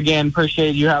 Again,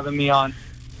 appreciate you having me on.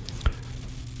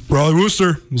 Rollie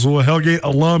Worster, Missoula Hellgate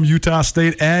alum, Utah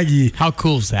State Aggie. How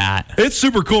cool is that? It's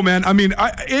super cool, man. I mean,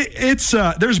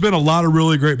 there's been a lot of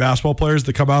really great basketball players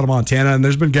that come out of Montana, and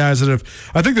there's been guys that have,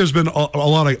 I think there's been a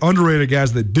lot of underrated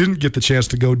guys that didn't get the chance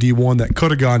to go D1 that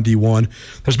could have gone D1.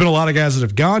 There's been a lot of guys that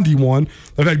have gone D1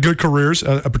 that have had good careers,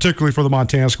 particularly for the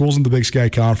Montana schools in the Big Sky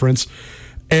Conference.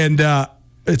 And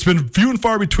it's been few and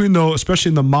far between, though,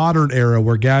 especially in the modern era,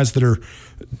 where guys that are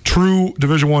true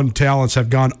Division I talents have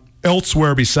gone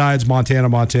elsewhere besides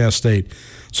Montana State.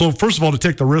 So first of all, to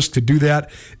take the risk to do that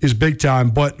is big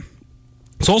time, but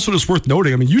it's also just worth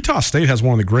noting, I mean, Utah State has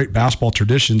one of the great basketball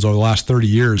traditions over the last 30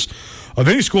 years of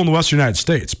any school in the Western United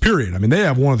States, period. I mean, they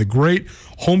have one of the great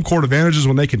home court advantages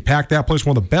when they can pack that place,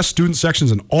 one of the best student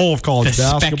sections in all of college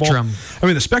basketball. Spectrum. I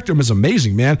mean, the Spectrum is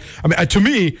amazing, man. I mean, to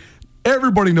me,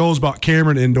 everybody knows about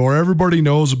Cameron Indoor. Everybody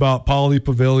knows about Poly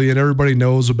Pavilion. Everybody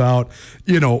knows about,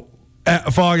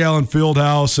 Fog Allen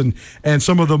Fieldhouse and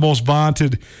some of the most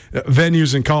vaunted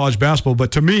venues in college basketball.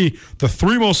 But to me, the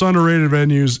three most underrated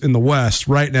venues in the West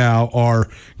right now are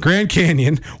Grand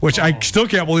Canyon, which I still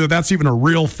can't believe that's even a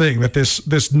real thing, that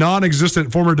this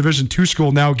non-existent former Division II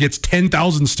school now gets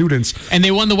 10,000 students. And they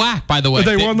won the WAC, by the way.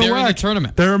 They won the WAC. WAC. In the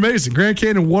tournament. They're amazing. Grand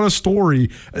Canyon, what a story.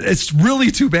 It's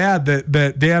really too bad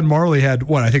that Dan Marley had,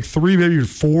 I think 3, maybe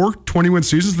 4 20-win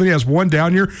seasons. Then he has one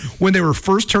down year. When they were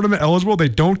first tournament eligible, they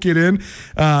don't get in.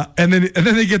 And then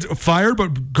they get fired,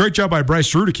 but great job by Bryce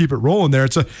Drew to keep it rolling there.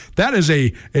 That is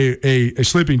a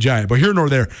sleeping giant. But here nor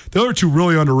there, the other two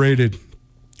really underrated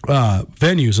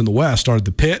venues in the West are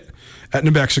the Pit at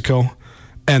New Mexico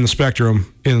and the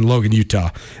Spectrum in Logan,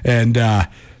 Utah. And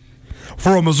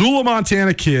for a Missoula,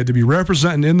 Montana kid to be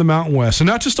representing in the Mountain West, and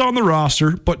not just on the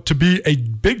roster, but to be a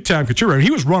big-time contributor. I mean,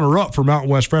 he was runner-up for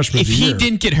Mountain West Freshman of the Year. If he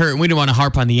didn't get hurt, we don't want to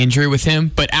harp on the injury with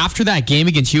him, but after that game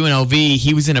against UNLV,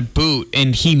 he was in a boot,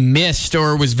 and he missed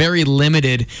or was very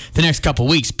limited the next couple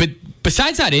weeks. But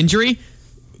besides that injury,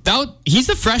 he's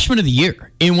the Freshman of the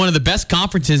Year in one of the best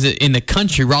conferences in the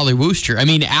country, Rollie Worster. I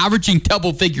mean, averaging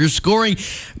double-figure scoring.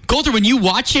 Colter, when you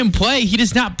watch him play, he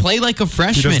does not play like a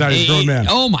freshman. He does not. He's a grown man.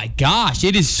 Oh, my gosh.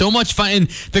 It is so much fun. And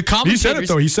the commentators... He said it,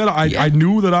 though. He said, I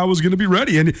knew that I was going to be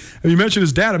ready. And you mentioned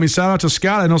his dad. I mean, shout out to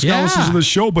Scott. I know Scott listens to this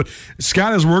show, but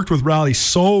Scott has worked with Rollie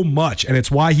so much, and it's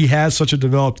why he has such a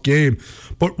developed game.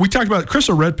 But we talked about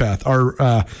Krista Redpath,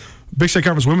 our Big Sky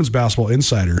Conference women's basketball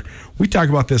insider. We talk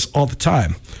about this all the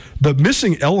time. The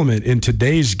missing element in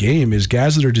today's game is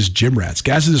guys that are just gym rats,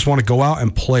 guys that just want to go out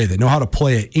and play. They know how to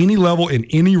play at any level, in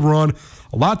any run.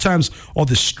 A lot of times, all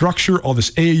this structure, all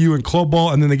this AAU and club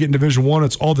ball, and then they get in Division I,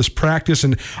 it's all this practice.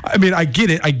 And, I mean, I get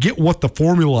it. I get what the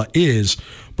formula is.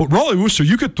 But Rollie Worster,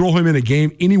 you could throw him in a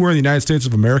game anywhere in the United States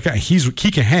of America, and he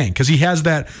can hang because he has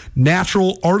that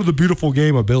natural art of the beautiful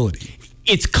game ability.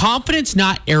 It's confidence,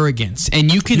 not arrogance.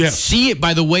 And you can see it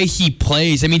by the way he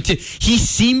plays. I mean, he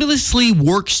seamlessly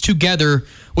works together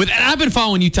with, and I've been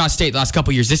following Utah State the last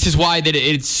couple of years. This is why that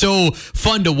it's so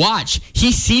fun to watch. He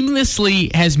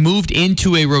seamlessly has moved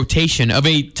into a rotation of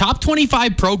a top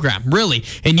 25 program, really,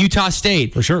 in Utah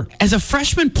State. For sure. As a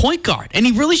freshman point guard. And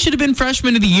he really should have been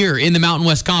freshman of the year in the Mountain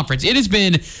West Conference. It has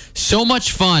been so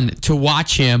much fun to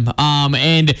watch him.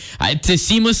 And to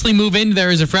seamlessly move in there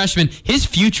as a freshman, his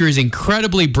future is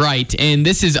incredibly bright. And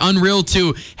this is unreal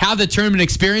to have the tournament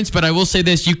experience. But I will say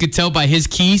this, you could tell by his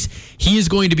keys, he is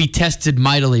going to be tested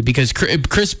mightily because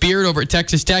Chris Beard over at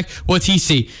Texas Tech, what's he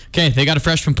see? Okay, they got a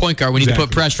freshman point guard. We need to put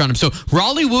pressure on him. So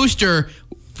Rollie Worster,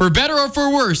 for better or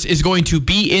for worse, is going to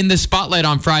be in the spotlight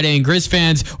on Friday. And Grizz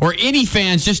fans, or any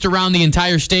fans just around the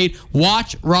entire state,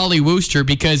 watch Rollie Worster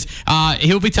because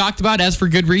he'll be talked about, as for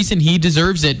good reason. He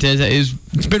deserves it.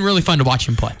 It's been really fun to watch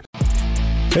him play.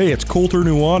 Hey, it's Colter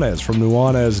Nuanez from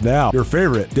Nuanez Now, your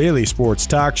favorite daily sports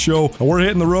talk show. And we're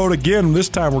hitting the road again. This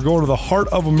time we're going to the heart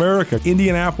of America,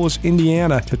 Indianapolis,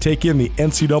 Indiana, to take in the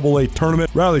NCAA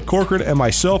Tournament. Riley Corcoran and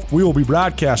myself, we will be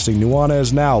broadcasting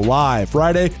Nuanez Now live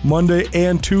Friday, Monday,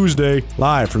 and Tuesday,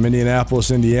 live from Indianapolis,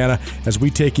 Indiana, as we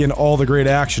take in all the great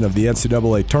action of the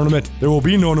NCAA Tournament. There will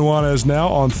be no Nuanez Now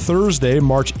on Thursday,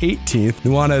 March 18th.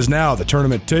 Nuanez Now, the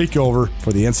tournament takeover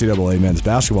for the NCAA Men's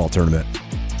Basketball Tournament.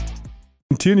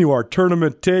 Continue our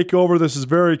tournament takeover. This is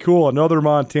very cool. Another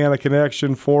Montana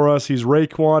connection for us. He's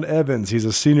RayQuan Evans. He's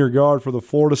a senior guard for the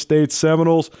Florida State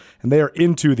Seminoles, and they are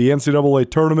into the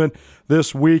NCAA tournament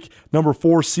this week. Number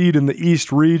 4 seed in the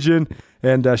East region,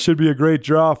 and should be a great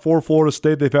draw for Florida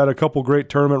State. They've had a couple great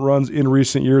tournament runs in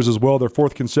recent years as well. Their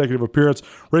 4th consecutive appearance.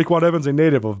 RayQuan Evans, a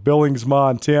native of Billings,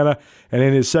 Montana, and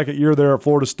in his 2nd year there at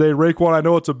Florida State. RayQuan, I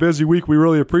know it's a busy week. We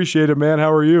really appreciate it, man.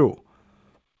 How are you?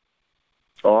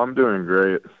 Oh, I'm doing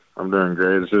great.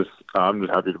 It's just, I'm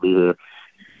just happy to be here.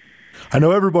 I know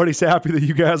everybody's happy that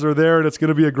you guys are there, and it's going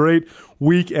to be a great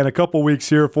week and a couple weeks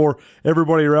here for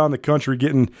everybody around the country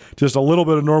getting just a little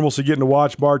bit of normalcy, getting to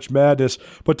watch March Madness.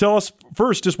 But tell us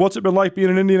first, just what's it been like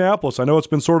being in Indianapolis? I know it's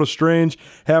been sort of strange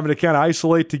having to kind of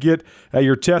isolate to get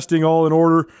your testing all in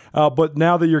order, but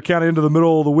now that you're kind of into the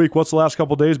middle of the week, what's the last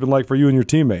couple of days been like for you and your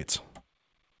teammates?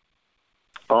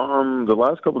 The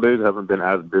last couple of days haven't been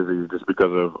as busy just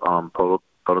because of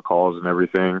protocols and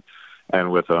everything,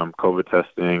 and with COVID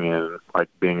testing and like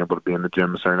being able to be in the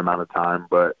gym a certain amount of time.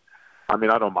 But I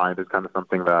mean, I don't mind. It's kind of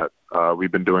something that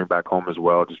we've been doing back home as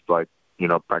well, just like, you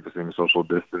know, practicing social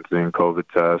distancing, COVID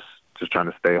tests, just trying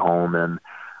to stay home. And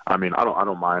I mean, I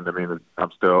don't mind. I mean,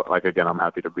 I'm still, like, again, I'm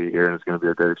happy to be here, and it's going to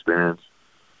be a great experience.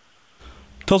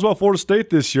 Tell us about Florida State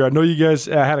this year. I know you guys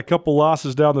had a couple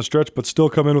losses down the stretch, but still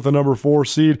come in with a number 4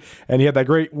 seed, and you had that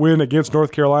great win against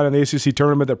North Carolina in the ACC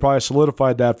tournament that probably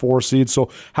solidified that 4 seed. So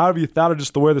how have you thought of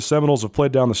just the way the Seminoles have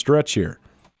played down the stretch here?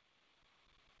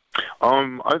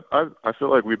 I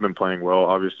feel like we've been playing well.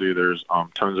 Obviously, there's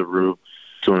tons of room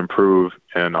to improve,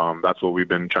 and that's what we've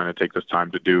been trying to take this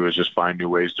time to do, is just find new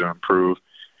ways to improve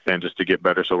and just to get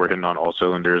better. So we're hitting on all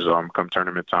cylinders come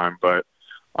tournament time. But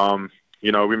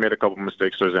you know, we made a couple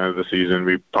mistakes towards the end of the season.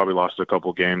 We probably lost a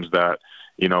couple games that,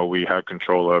 you know, we had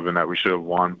control of and that we should have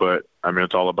won. But, I mean,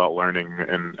 it's all about learning.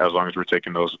 And as long as we're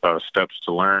taking those steps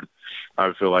to learn,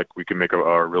 I feel like we can make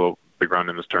a real big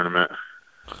run in this tournament.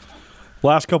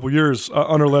 Last couple of years,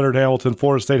 under Leonard Hamilton,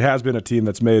 Florida State has been a team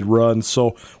that's made runs.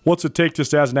 So what's it take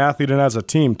just as an athlete and as a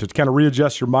team to kind of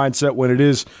readjust your mindset when it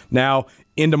is now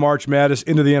into March Madness,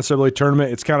 into the NCAA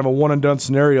tournament? It's kind of a one-and-done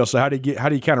scenario. So how do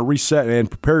you kind of reset and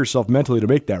prepare yourself mentally to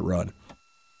make that run?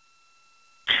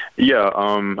 Yeah,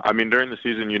 I mean, during the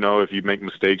season, you know, if you make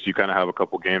mistakes, you kind of have a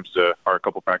couple games or a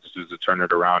couple practices to turn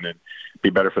it around and be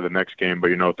better for the next game.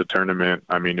 But, you know, at the tournament,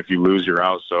 I mean, if you lose, you're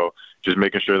out. So just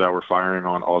making sure that we're firing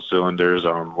on all cylinders,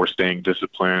 we're staying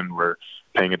disciplined, we're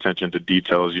paying attention to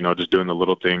details, you know, just doing the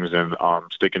little things and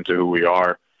sticking to who we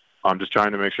are. I'm just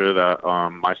trying to make sure that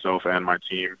myself and my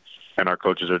team and our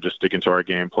coaches are just sticking to our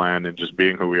game plan and just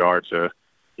being who we are to,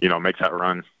 you know, make that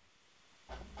run.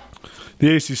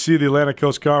 The ACC, the Atlantic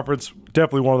Coast Conference,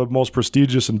 definitely one of the most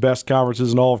prestigious and best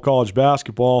conferences in all of college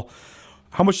basketball.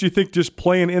 How much do you think just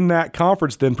playing in that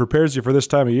conference then prepares you for this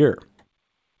time of year?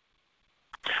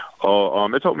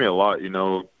 It helped me a lot. You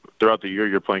know, throughout the year,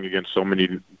 you're playing against so many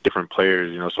different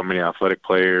players, you know, so many athletic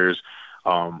players,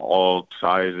 all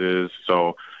sizes.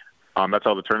 So that's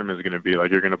how the tournament is going to be.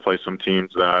 Like, you're going to play some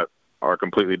teams that are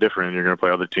completely different. You're going to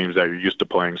play other teams that you're used to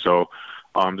playing. So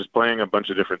just playing a bunch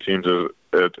of different teams,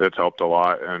 it's helped a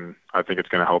lot, and I think it's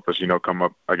going to help us, come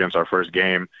up against our first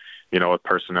game, with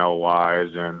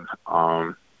personnel-wise and,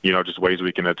 just ways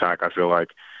we can attack. I feel like,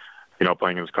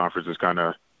 playing in this conference is kind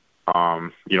of,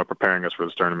 preparing us for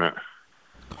this tournament.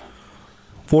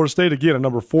 Florida State, again, a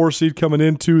number 4 seed coming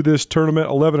into this tournament,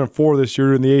 11-4 this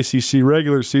year in the ACC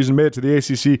regular season, made it to the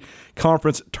ACC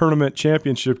Conference Tournament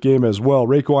Championship game as well.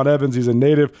 RayQuan Evans, he's a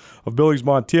native of Billings,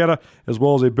 Montana, as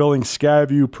well as a Billings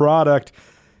Skyview product,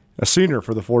 a senior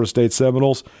for the Florida State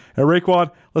Seminoles. And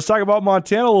RayQuan, let's talk about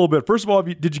Montana a little bit. First of all,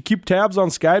 did you keep tabs on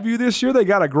Skyview this year? They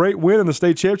got a great win in the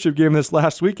state championship game this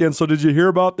last weekend, so did you hear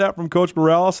about that from Coach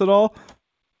Morales at all?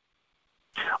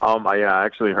 I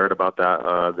actually heard about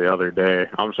that the other day.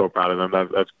 I'm so proud of them.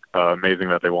 That's amazing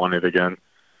that they won it again.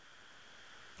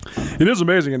 It is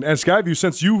amazing. And Skyview,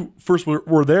 since you first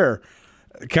were there,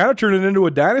 kind of turned it into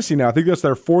a dynasty now. I think that's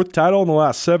their 4th title in the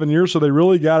last 7 years, so they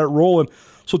really got it rolling.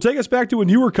 So take us back to when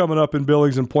you were coming up in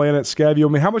Billings and playing at Skyview. I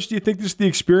mean, how much do you think just the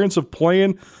experience of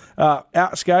playing at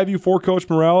Skyview for Coach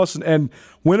Morales and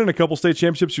winning a couple state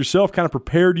championships yourself kind of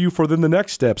prepared you for then the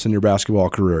next steps in your basketball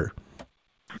career?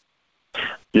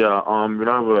 Yeah, I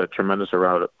have a tremendous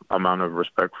amount of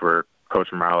respect for Coach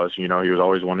Morales. He was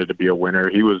always wanted to be a winner.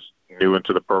 He was new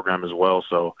into the program as well,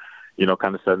 so,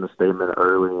 kind of setting the statement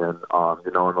early. And,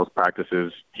 in those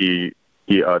practices, he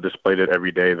displayed it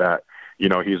every day that,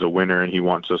 he's a winner and he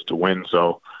wants us to win.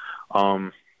 So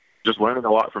just learning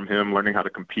a lot from him, learning how to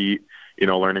compete,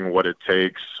 learning what it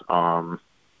takes,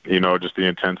 just the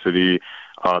intensity,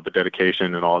 the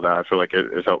dedication and all that. I feel like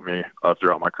it has helped me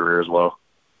throughout my career as well.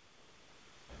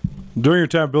 During your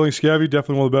time at Billings Skyview,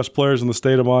 definitely one of the best players in the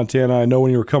state of Montana. I know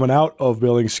when you were coming out of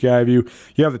Billings Skyview,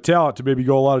 you have the talent to maybe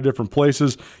go a lot of different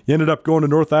places. You ended up going to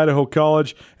North Idaho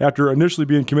College after initially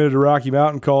being committed to Rocky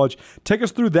Mountain College. Take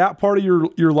us through that part of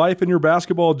your life and your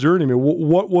basketball journey. I mean,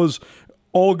 what was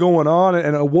all going on,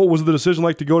 and what was the decision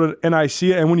like to go to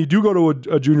NIC? And when you do go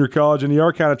to a junior college and you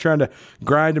are kind of trying to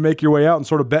grind to make your way out and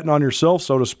sort of betting on yourself,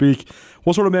 so to speak,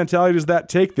 what sort of mentality does that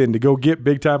take then to go get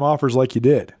big-time offers like you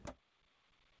did?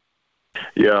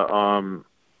 Yeah,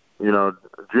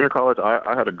 junior college,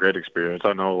 I had a great experience.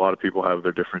 I know a lot of people have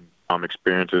their different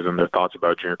experiences and their thoughts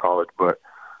about junior college, but,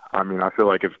 I feel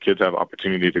like if kids have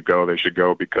opportunity to go, they should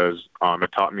go because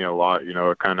it taught me a lot.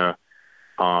 It kind of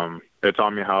it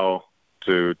taught me how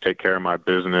to take care of my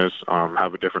business,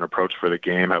 have a different approach for the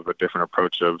game, have a different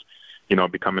approach of,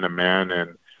 becoming a man.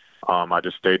 And I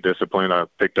just stayed disciplined. I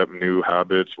picked up new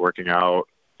habits, working out,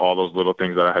 all those little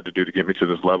things that I had to do to get me to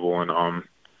this level. And,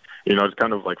 it's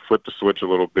kind of like flip the switch a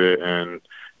little bit. And,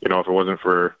 if it wasn't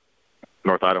for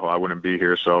North Idaho, I wouldn't be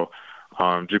here. So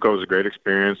JUCO was a great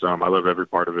experience. I loved every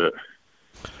part of it.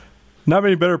 Not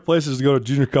many better places to go to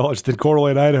junior college than Coeur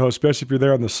d'Alene, Idaho, especially if you're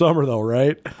there in the summer, though,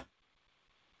 right?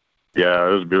 Yeah,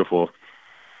 it was beautiful.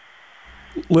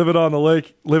 Living on the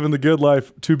lake, living the good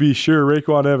life, to be sure.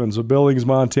 RayQuan Evans, a Billings,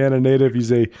 Montana native. He's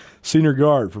a senior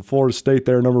guard for Florida State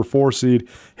there, number 4 seed,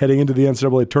 heading into the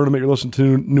NCAA Tournament. You're listening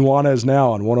to Nuanez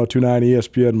now on 102.9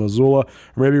 ESPN Missoula,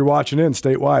 or maybe you're watching in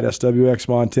statewide, SWX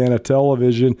Montana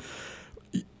Television.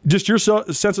 Just your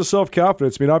sense of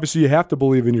self-confidence. I mean, obviously you have to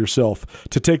believe in yourself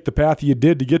to take the path you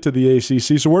did to get to the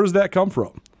ACC. So where does that come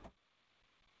from?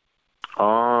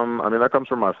 That comes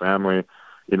from my family.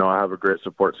 I have a great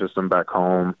support system back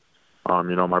home.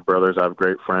 My brothers, I have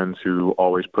great friends who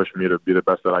always push me to be the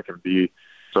best that I can be.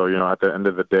 So, at the end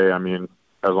of the day,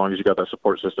 as long as you got that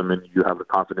support system and you have the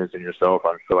confidence in yourself,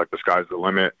 I feel like the sky's the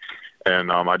limit.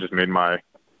 And I just made my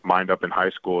mind up in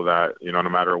high school that, no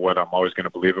matter what, I'm always going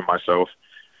to believe in myself.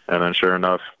 And then sure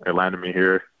enough, it landed me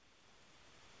here.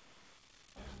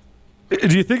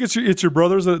 Do you think it's your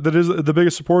brothers that is the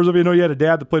biggest supporters of you? I know you had a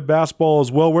dad that played basketball as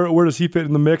well. Where does he fit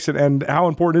in the mix, and how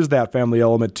important is that family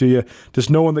element to you, just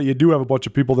knowing that you do have a bunch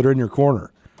of people that are in your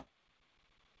corner?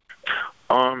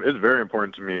 It's very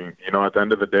important to me. At the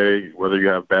end of the day, whether you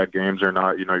have bad games or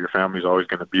not, your family's always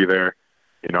going to be there.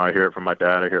 I hear it from my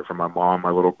dad. I hear it from my mom,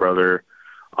 my little brother.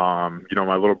 My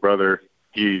little brother,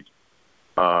 he's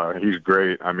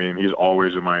great. He's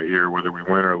always in my ear, whether we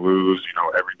win or lose.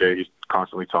 Every day he's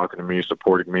constantly talking to me,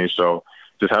 supporting me. So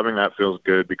just having that feels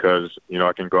good because,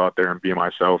 I can go out there and be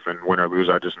myself, and win or lose,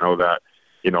 I just know that,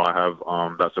 I have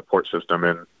that support system,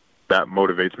 and that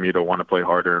motivates me to want to play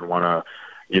harder and want to,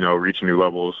 reach new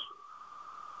levels.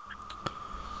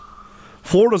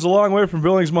 Florida's a long way from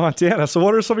Billings, Montana. So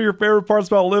what are some of your favorite parts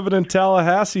about living in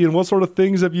Tallahassee, and what sort of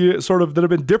things have you that have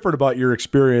been different about your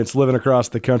experience living across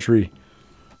the country?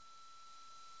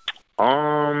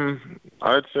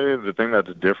 I'd say the thing that's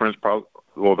a difference,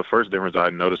 the first difference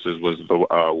I noticed was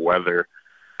the weather.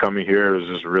 Coming here, it was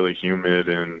just really humid,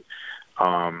 and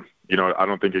I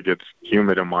don't think it gets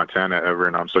humid in Montana ever,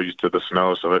 and I'm so used to the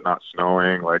snow, so it not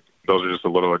snowing. Like, those are just the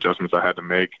little adjustments I had to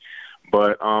make.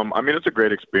 But, it's a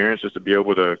great experience just to be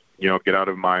able to, get out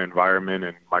of my environment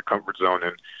and my comfort zone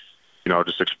and,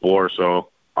 just explore. So,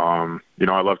 I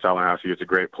love Tallahassee. It's a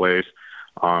great place.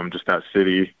 Just that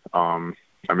city. It's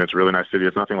a really nice city.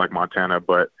 It's nothing like Montana,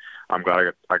 but I'm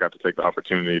glad I got to take the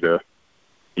opportunity to,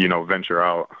 venture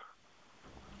out.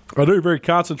 I know you're very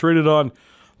concentrated on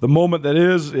the moment that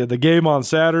is the game on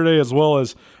Saturday, as well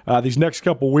as these next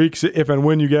couple weeks, if and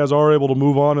when you guys are able to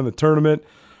move on in the tournament.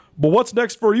 But what's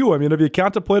next for you? Have you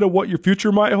contemplated what your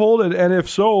future might hold? And if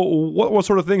so, what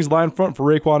sort of things lie in front for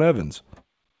RayQuan Evans?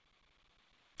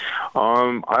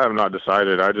 I have not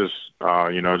decided. I just,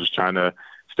 just trying to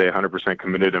stay 100%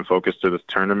 committed and focused to this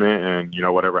tournament,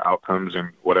 and, whatever outcomes and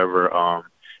whatever,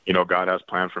 God has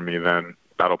planned for me, then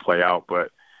that'll play out.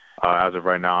 But as of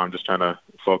right now, I'm just trying to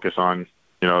focus on,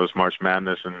 this March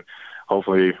Madness and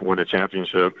hopefully win a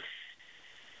championship.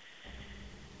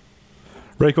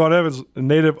 RayQuan Evans, a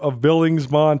native of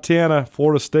Billings, Montana,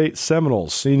 Florida State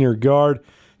Seminoles, senior guard.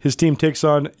 His team takes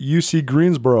on UC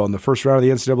Greensboro in the first round of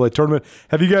the NCAA Tournament.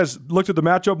 Have you guys looked at the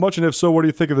matchup much, and if so, what do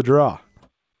you think of the draw?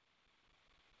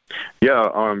 Yeah,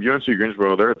 UNC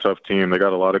Greensboro, they're a tough team. They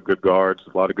got a lot of good guards,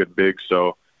 a lot of good bigs,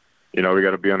 so, we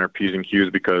got to be on our P's and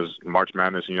Q's because March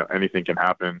Madness, anything can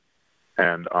happen.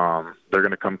 And they're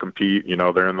going to come compete.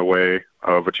 They're in the way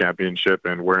of a championship,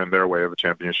 and we're in their way of a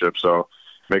championship. So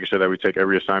making sure that we take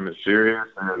every assignment serious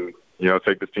and,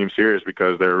 take this team serious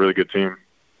because they're a really good team.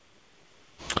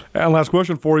 And last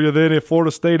question for you then. If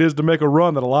Florida State is to make a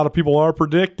run that a lot of people are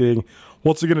predicting,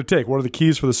 what's it going to take? What are the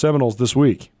keys for the Seminoles this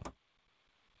week?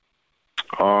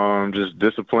 Just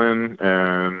discipline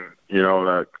and,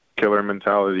 that killer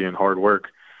mentality and hard work.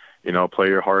 Play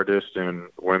your hardest and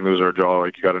win, lose, or draw.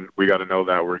 Like, we got to know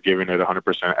that we're giving it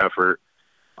 100% effort,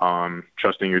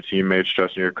 trusting your teammates,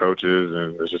 trusting your coaches,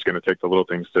 and it's just going to take the little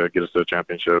things to get us to the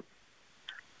championship.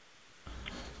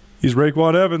 He's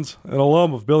RayQuan Evans, an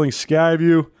alum of Billings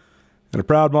Skyview and a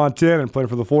proud Montanan, playing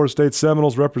for the Florida State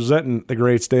Seminoles, representing the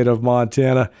great state of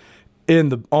Montana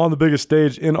on the biggest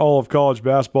stage in all of college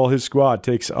basketball. His squad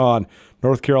takes on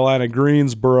North Carolina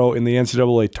Greensboro in the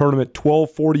NCAA Tournament,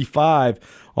 12:45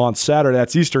 on Saturday.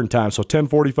 That's Eastern time, so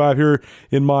 10:45 here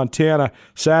in Montana.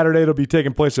 Saturday, it'll be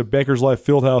taking place at Bankers Life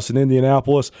Fieldhouse in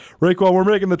Indianapolis. RayQuan, we're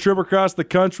making the trip across the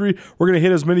country. We're going to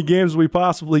hit as many games as we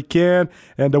possibly can,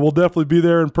 and we'll definitely be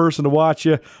there in person to watch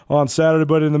you on Saturday.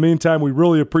 But in the meantime, we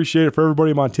really appreciate it for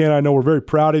everybody in Montana. I know we're very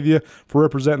proud of you for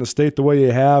representing the state the way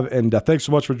you have, and thanks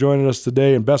so much for joining us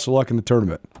today, and best of luck in the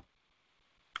tournament.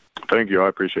 Thank you. I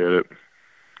appreciate it.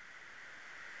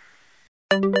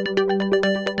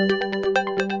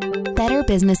 Better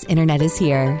Business Internet is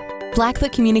here.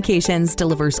 Blackfoot Communications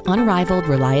delivers unrivaled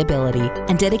reliability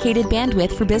and dedicated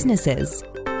bandwidth for businesses.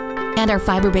 And our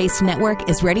fiber-based network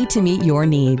is ready to meet your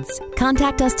needs.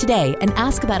 Contact us today and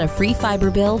ask about a free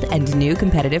fiber build and new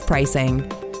competitive pricing.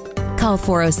 Call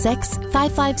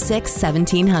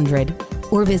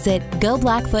 406-556-1700 or visit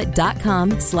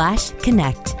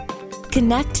goblackfoot.com/connect.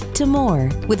 Connect to more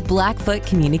with Blackfoot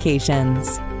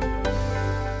Communications.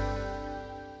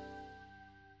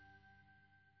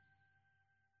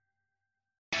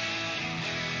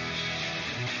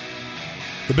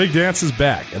 The big dance is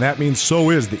back, and that means so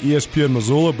is the ESPN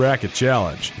Missoula Bracket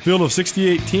Challenge. The field of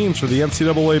 68 teams for the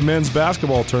NCAA Men's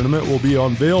Basketball Tournament will be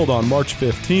unveiled on March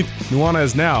 15th.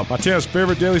 Nuanez Now, Montana's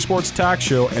favorite daily sports talk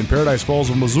show, and Paradise Falls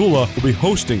of Missoula will be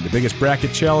hosting the biggest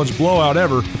bracket challenge blowout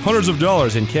ever, with hundreds of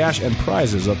dollars in cash and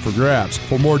prizes up for grabs.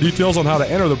 For more details on how to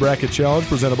enter the bracket challenge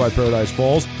presented by Paradise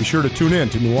Falls, be sure to tune in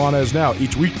to Nuanez Now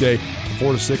each weekday from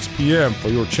 4 to 6 p.m. for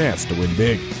your chance to win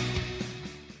big.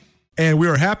 And we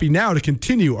are happy now to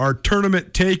continue our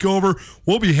tournament takeover.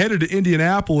 We'll be headed to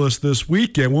Indianapolis this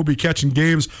weekend. We'll be catching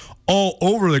games all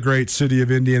over the great city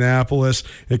of Indianapolis,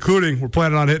 including we're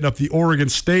planning on hitting up the Oregon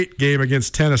State game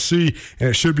against Tennessee, and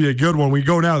it should be a good one. We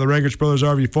go now to the Rangich Brothers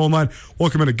RV phone line.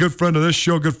 Welcome in a good friend of this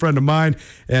show, good friend of mine,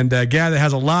 and a guy that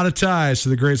has a lot of ties to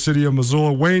the great city of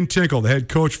Missoula, Wayne Tinkle, the head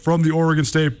coach from the Oregon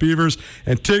State Beavers.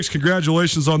 And Tiggs,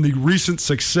 congratulations on the recent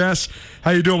success. How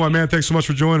you doing, my man? Thanks so much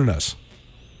for joining us.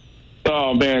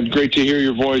 Oh, man, great to hear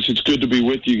your voice. It's good to be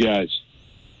with you guys.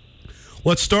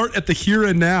 Let's start at the here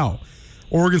and now.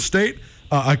 Oregon State,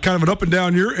 kind of an up and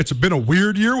down year. It's been a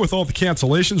weird year with all the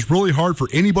cancellations. Really hard for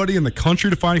anybody in the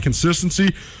country to find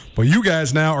consistency. But you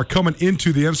guys now are coming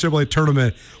into the NCAA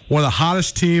tournament, one of the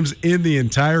hottest teams in the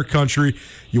entire country.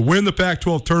 You win the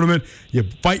Pac-12 tournament. You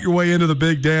fight your way into the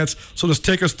big dance. So just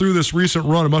take us through this recent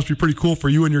run. It must be pretty cool for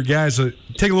you and your guys to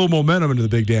take a little momentum into the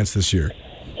big dance this year.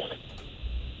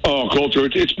 Oh, Colter,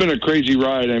 it's been a crazy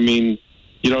ride. I mean,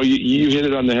 you hit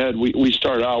it on the head. We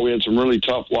started out, we had some really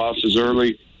tough losses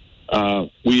early.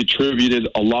 We attributed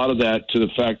a lot of that to the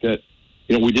fact that,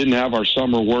 we didn't have our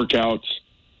summer workouts.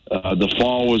 The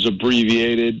fall was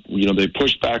abbreviated. They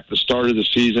pushed back the start of the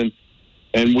season.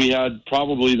 And we had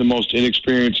probably the most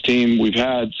inexperienced team we've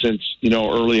had since,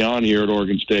 early on here at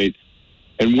Oregon State.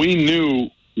 And we knew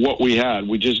what we had.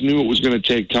 We just knew it was going to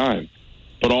take time.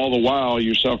 But all the while,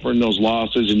 you're suffering those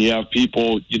losses, and you have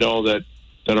people, that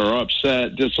are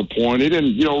upset, disappointed,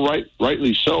 and,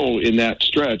 rightly so in that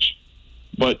stretch.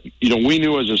 But, we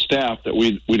knew as a staff that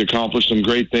we'd accomplished some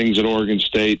great things at Oregon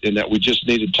State and that we just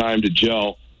needed time to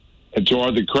gel. And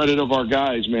to the credit of our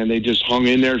guys, man, they just hung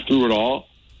in there through it all.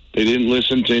 They didn't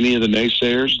listen to any of the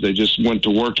naysayers. They just went to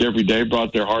work every day,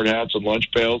 brought their hard hats and lunch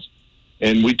pails.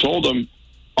 And we told them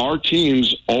our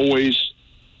teams always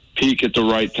peak at the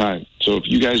right time. So if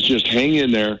you guys just hang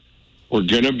in there, we're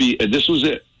going to be – this was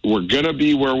it. We're going to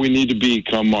be where we need to be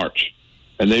come March.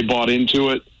 And they bought into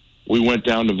it. We went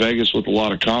down to Vegas with a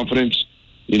lot of confidence.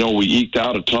 We eked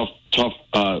out a tough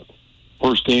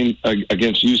first game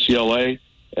against UCLA.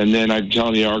 And then I'm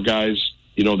telling you, our guys,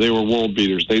 they were world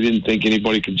beaters. They didn't think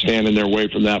anybody could stand in their way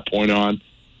from that point on.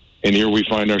 And here we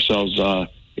find ourselves in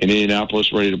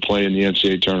Indianapolis ready to play in the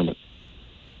NCAA Tournament.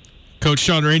 Coach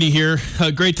Sean Rainey here.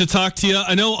 Great to talk to you.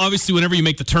 I know, obviously, whenever you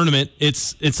make the tournament,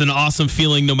 it's an awesome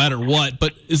feeling no matter what.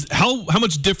 But how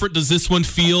much different does this one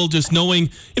feel? Just knowing,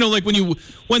 like when you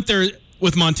went there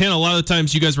with Montana, a lot of the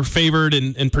times you guys were favored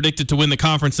and predicted to win the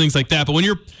conference, things like that. But when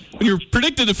you're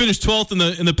predicted to finish 12th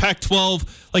in the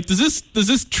Pac-12, like does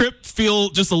this trip feel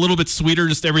just a little bit sweeter?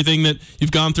 Just everything that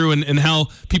you've gone through and how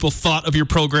people thought of your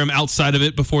program outside of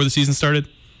it before the season started.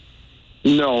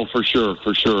 No, for sure.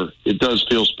 It does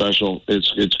feel special.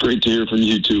 It's great to hear from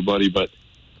you too, buddy. But,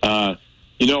 I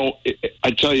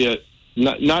tell you,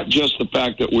 not just the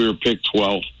fact that we were picked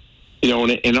 12th,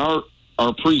 in our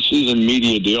preseason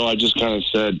media deal, I just kind of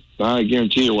said, I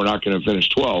guarantee you we're not going to finish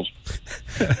 12th.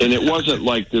 And it wasn't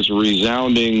like this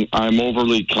resounding, I'm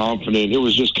overly confident. It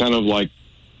was just kind of like,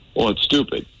 well, it's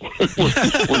stupid. we're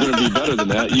going to be better than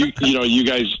that. You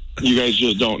guys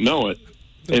just don't know it.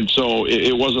 And so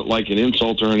it wasn't like an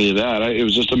insult or any of that. It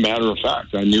was just a matter of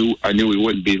fact. I knew we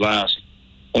wouldn't be last.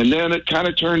 And then it kind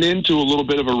of turned into a little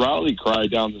bit of a rally cry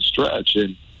down the stretch.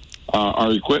 And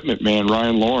our equipment man,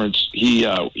 Ryan Lawrence, he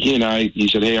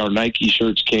said, hey, our Nike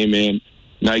shirts came in.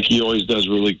 Nike always does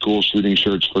really cool shooting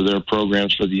shirts for their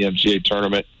programs for the NCAA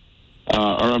tournament,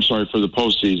 for the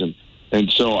postseason.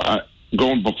 And so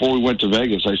before we went to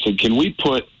Vegas, I said, can we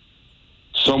put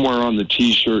somewhere on the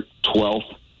T-shirt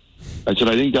 12th? I said,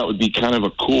 I think that would be kind of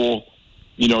a cool,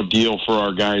 deal for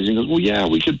our guys. He goes, well, yeah,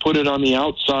 we could put it on the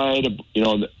outside,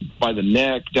 by the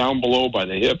neck, down below, by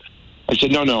the hip. I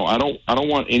said, no, I don't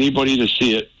want anybody to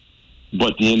see it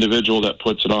but the individual that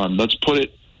puts it on. Let's put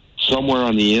it somewhere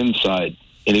on the inside.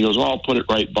 And he goes, well, I'll put it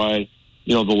right by,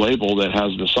 the label that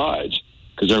has the size,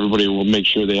 because everybody will make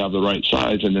sure they have the right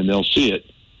size, and then they'll see it.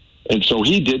 And so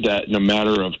he did that in a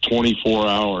matter of 24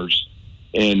 hours.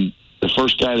 And the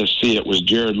first guy to see it was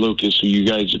Jared Lucas, who you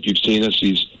guys, if you've seen us,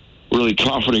 he's a really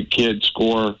confident kid,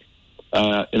 scorer.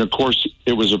 And, of course,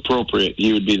 it was appropriate.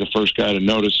 He would be the first guy to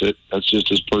notice it. That's just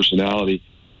his personality.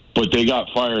 But they got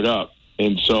fired up.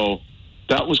 And so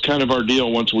that was kind of our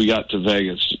deal once we got to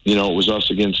Vegas. It was us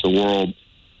against the world.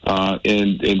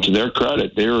 And to their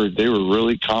credit, they were a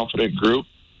really confident group.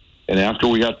 And after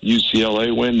we got the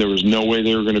UCLA win, there was no way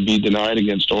they were going to be denied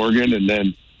against Oregon. And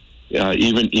then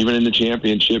even in the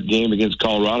championship game against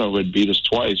Colorado, who had beat us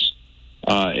twice.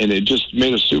 And it just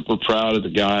made us super proud of the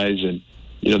guys. And,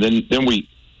 then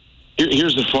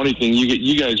here's the funny thing.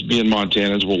 You guys being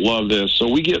Montanans will love this. So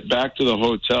we get back to the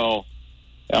hotel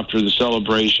after the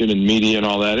celebration and media and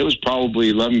all that. It was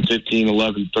probably 11:15,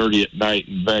 11:30 at night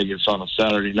in Vegas on a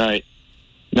Saturday night.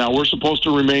 Now, we're supposed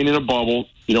to remain in a bubble.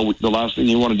 The last thing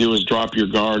you want to do is drop your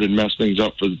guard and mess things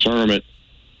up for the tournament.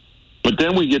 But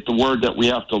then we get the word that we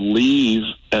have to leave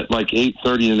at like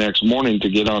 8:30 the next morning to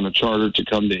get on a charter to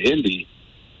come to Indy.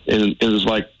 And it was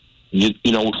like, we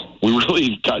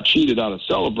really got cheated out of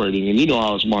celebrating. And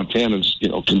how us Montanans,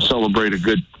 can celebrate a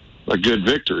good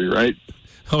victory, right?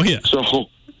 Oh yeah. So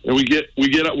we get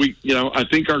up. I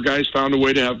think our guys found a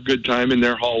way to have a good time in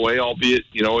their hallway, albeit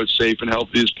as safe and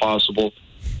healthy as possible.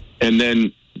 And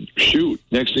then,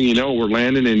 next thing you know, we're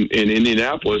landing in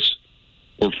Indianapolis.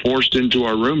 We're forced into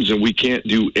our rooms, and we can't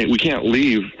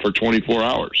leave for 24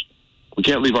 hours. We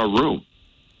can't leave our room.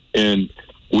 And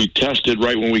we tested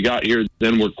right when we got here.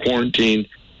 Then we're quarantined.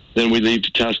 Then we leave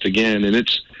to test again. And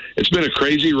it's been a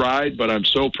crazy ride, but I'm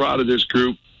so proud of this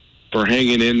group for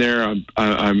hanging in there.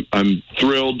 I'm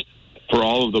thrilled for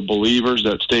all of the believers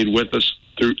that stayed with us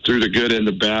through the good and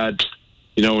the bad,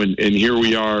 and here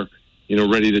we are,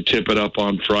 ready to tip it up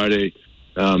on Friday.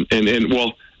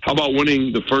 Well, how about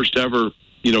winning the first ever,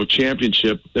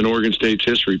 championship in Oregon State's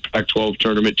history, Pac-12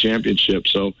 tournament championship.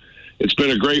 So it's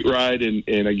been a great ride.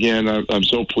 And again, I'm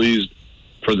so pleased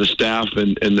for the staff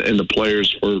and the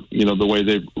players for, the way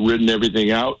they've ridden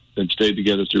everything out and stayed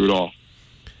together through it all.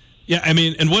 Yeah, I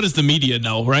mean, and what does the media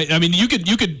know, right? I mean, you could.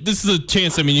 This is a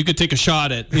chance. I mean, you could take a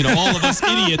shot at, all of us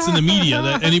idiots in the media,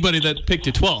 that anybody that picked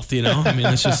you 12th. I mean,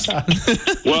 it's just.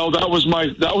 Well, that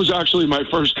was actually my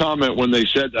first comment when they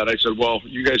said that. I said, "Well,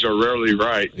 you guys are rarely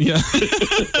right." Yeah.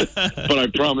 But I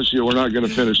promise you, we're not going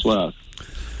to finish last.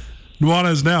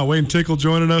 Nuanez now. Wayne Tinkle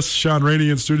joining us. Sean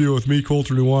Rainey in studio with me,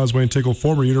 Colter Nuanez. Wayne Tinkle,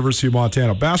 former University of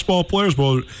Montana basketball player, as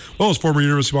well as former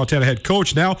University of Montana head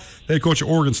coach. Now, the head coach at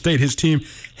Oregon State. His team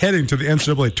heading to the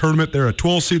NCAA Tournament. They're a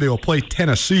 12 seed. They will play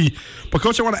Tennessee. But,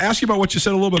 Coach, I want to ask you about what you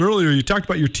said a little bit earlier. You talked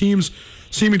about your teams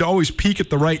seeming to always peak at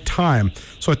the right time.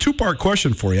 So a two-part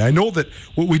question for you. I know that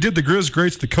we did the Grizz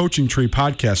Greats, the Coaching Tree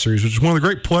podcast series, which is one of the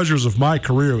great pleasures of my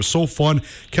career. It was so fun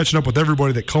catching up with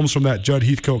everybody that comes from that Judd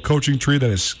Heathcote coaching tree that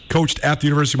is coached at the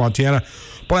University of Montana.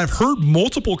 But I've heard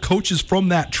multiple coaches from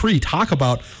that tree talk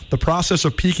about the process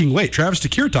of peaking late. Travis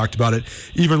DeCuire talked about it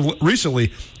even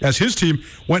recently as his team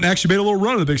went and actually made a little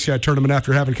run in the Big Sky Tournament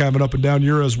after having kind of an up-and-down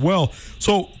year as well.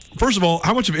 So, first of all,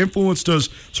 how much of influence does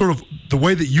sort of the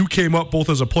way that you came up both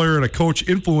as a player and a coach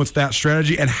influence that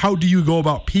strategy, and how do you go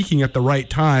about peaking at the right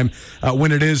time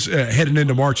when it is heading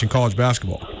into March in college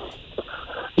basketball?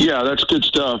 Yeah, that's good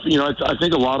stuff. I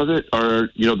think a lot of it are,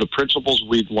 the principles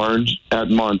we've learned at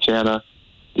Montana,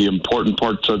 the important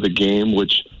parts of the game,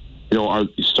 which, are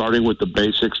starting with the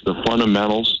basics, the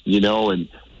fundamentals, and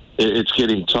it's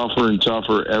getting tougher and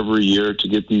tougher every year to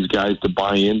get these guys to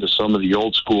buy into some of the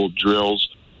old school drills,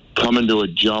 coming to a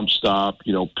jump stop,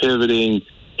 pivoting,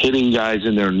 hitting guys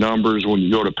in their numbers when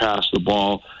you go to pass the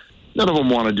ball. None of them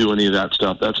want to do any of that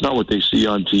stuff. That's not what they see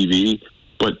on TV.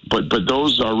 But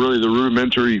those are really the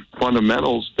rudimentary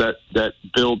fundamentals that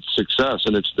build success,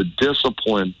 and it's the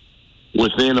discipline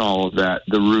within all of that,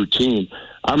 the routine.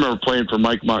 I remember playing for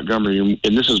Mike Montgomery,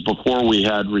 and this is before we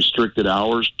had restricted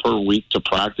hours per week to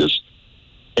practice,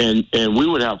 and we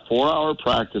would have 4-hour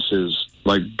practices,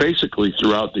 like basically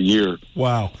throughout the year.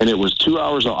 Wow! And it was 2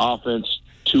 hours of offense,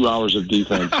 2 hours of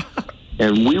defense,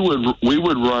 and we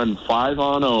would run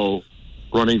 5-on-0,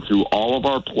 running through all of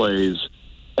our plays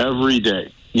every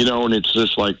day. And it's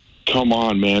just like, come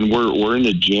on, man, we're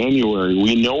into January,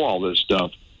 we know all this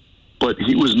stuff. But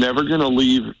he was never going to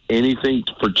leave anything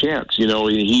for chance.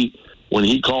 When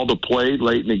he called a play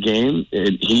late in the game,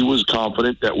 and he was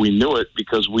confident that we knew it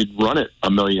because we'd run it a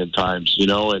million times.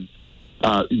 And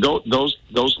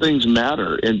those things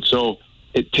matter, and so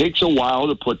it takes a while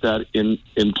to put that in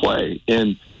play.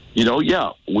 And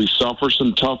we suffer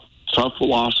some tough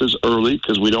losses early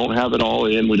because we don't have it all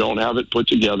in, we don't have it put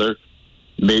together.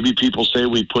 Maybe people say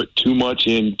we put too much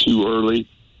in too early,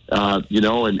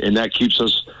 and that keeps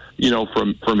us,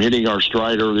 from hitting our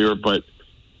stride earlier. But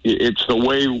it's the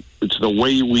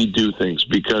way we do things,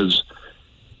 because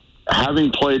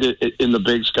having played it in the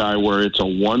Big Sky where it's a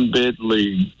one-bid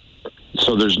league,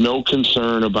 so there's no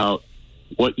concern about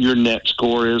what your net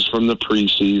score is from the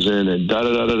preseason and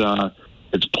da-da-da-da-da.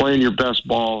 It's playing your best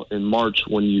ball in March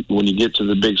when you get to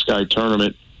the Big Sky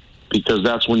Tournament, because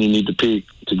that's when you need to peak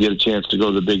to get a chance to go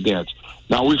to the big dance.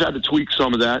 Now, we've had to tweak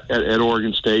some of that at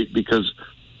Oregon State because,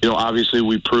 obviously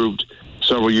we proved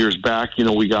several years back,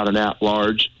 we got an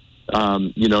at-large.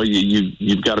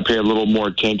 You've got to pay a little more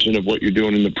attention of what you're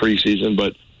doing in the preseason.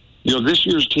 But, this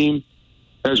year's team,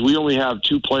 as we only have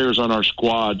 2 players on our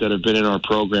squad that have been in our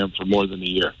program for more than a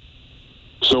year.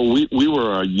 So we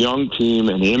were a young team,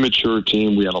 an immature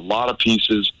team. We had a lot of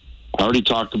pieces. I already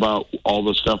talked about all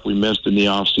the stuff we missed in the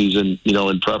offseason,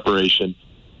 in preparation.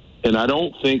 And I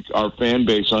don't think our fan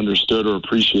base understood or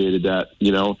appreciated that,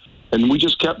 and we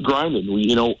just kept grinding.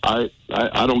 I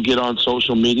don't get on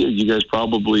social media. You guys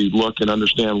probably look and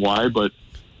understand why, but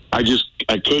I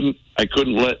couldn't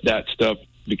let that stuff,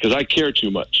 because I care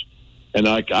too much. And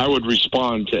I would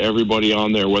respond to everybody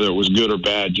on there, whether it was good or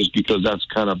bad, just because that's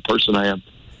the kind of person I am.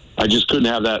 I just couldn't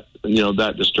have that,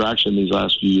 that distraction these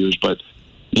last few years. But,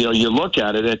 you look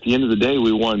at it, at the end of the day,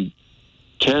 we won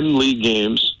 10 league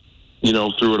games,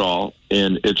 through it all.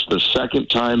 And it's the second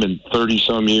time in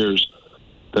 30-some years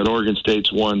that Oregon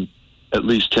State's won at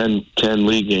least 10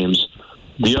 league games.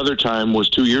 The other time was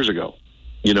 2 years ago,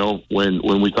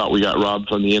 when we thought we got robbed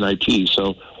from the NIT.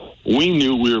 So we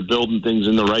knew we were building things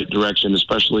in the right direction,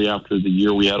 especially after the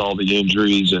year we had all the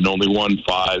injuries and only won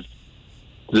 5.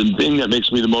 the thing that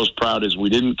makes me the most proud is we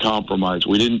didn't compromise.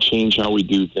 We didn't change how we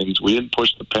do things. We didn't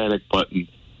push the panic button.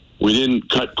 We didn't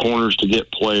cut corners to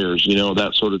get players,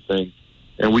 that sort of thing.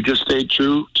 And we just stayed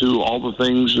true to all the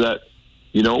things that,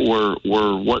 were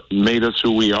what made us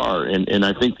who we are. And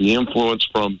I think the influence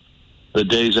from the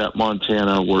days at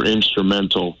Montana were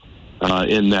instrumental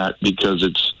in that, because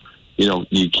it's,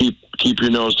 you keep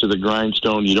your nose to the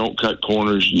grindstone. You don't cut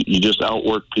corners. You just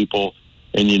outwork people,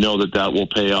 and that will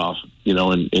pay off,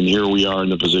 and here we are in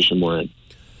the position we're in.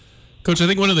 Coach, I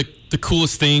think one of the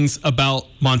coolest things about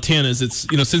Montana is it's,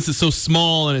 since it's so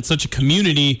small and it's such a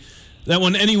community, that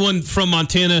when anyone from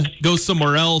Montana goes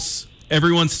somewhere else,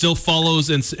 everyone still follows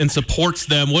and supports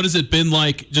them. What has it been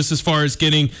like just as far as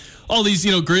getting all these,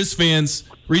 Grizz fans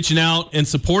reaching out and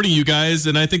supporting you guys?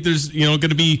 And I think there's, going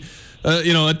to be,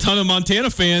 a ton of Montana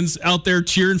fans out there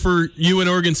cheering for you and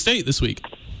Oregon State this week.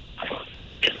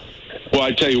 Well,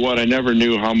 I tell you what, I never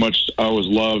knew how much I was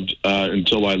loved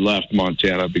until I left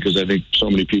Montana, because I think so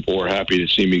many people were happy to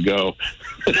see me go.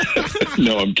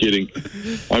 No, I'm kidding.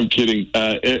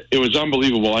 It was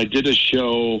unbelievable. I did a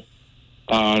show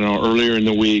earlier in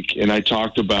the week, and I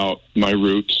talked about my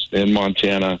roots in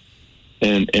Montana.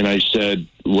 And I said,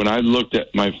 when I looked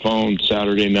at my phone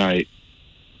Saturday night,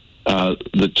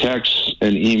 the texts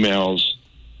and emails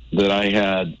that I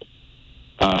had,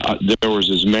 there was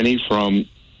as many from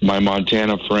my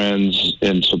Montana friends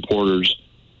and supporters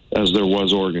as there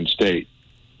was Oregon State.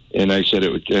 And I said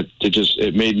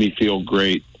it made me feel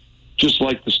great. Just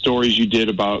like the stories you did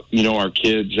about, our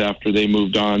kids after they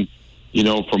moved on,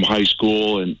 from high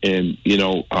school and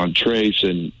on Trace,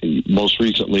 and most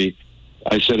recently,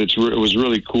 I said it was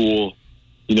really cool,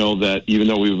 that even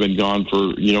though we've been gone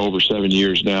for, over 7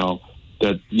 years now,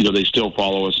 that, they still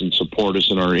follow us and support us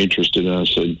and are interested in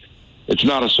us. And it's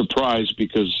not a surprise,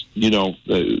 because,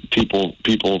 people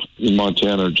in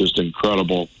Montana are just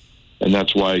incredible. And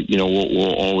that's why,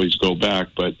 we'll always go back.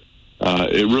 But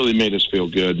it really made us feel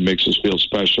good, makes us feel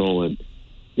special. And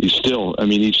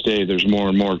each day there's more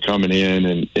and more coming in,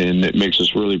 and it makes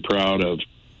us really proud of,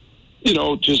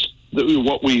 just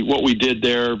what we did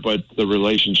there, but the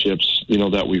relationships,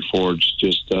 that we forged,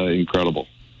 just incredible.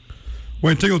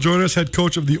 Wayne Tinkle joining us, head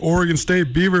coach of the Oregon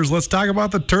State Beavers. Let's talk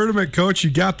about the tournament, Coach. You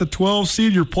got the 12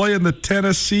 seed. You're playing the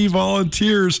Tennessee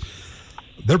Volunteers.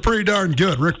 They're pretty darn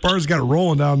good. Rick Barr's got it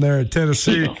rolling down there in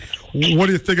Tennessee. What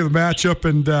do you think of the matchup,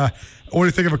 and what do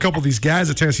you think of a couple of these guys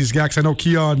that Tennessee's got? Because I know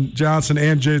Keon Johnson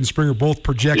and Jaden Springer both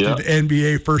projected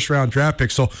NBA first-round draft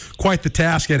picks, so quite the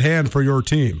task at hand for your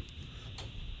team.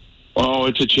 Oh,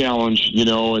 it's a challenge,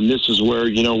 and this is where,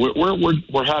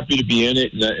 we're happy to be in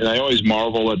it. And I always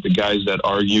marvel at the guys that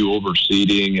argue over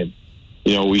seeding and,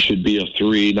 we should be a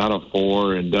 3, not a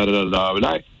 4, and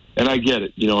da-da-da-da. And I get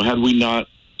it. Had we not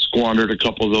squandered a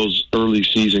couple of those early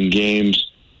season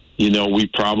games, we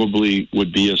probably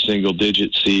would be a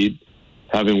single-digit seed,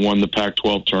 having won the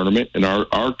Pac-12 tournament. And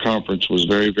our conference was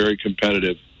very, very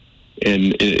competitive.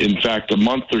 And in fact, a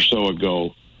month or so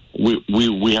ago,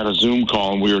 we had a Zoom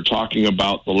call, and we were talking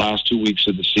about the last 2 weeks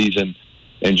of the season,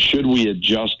 and should we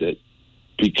adjust it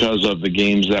because of the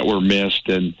games that were missed.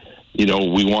 And,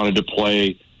 we wanted to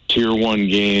play tier 1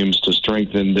 games to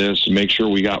strengthen this and make sure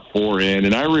we got 4 in.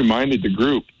 And I reminded the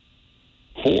group,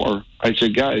 4, I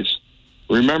said, guys,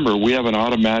 remember, we have an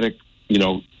automatic,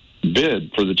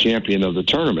 bid for the champion of the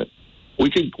tournament. We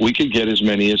could get as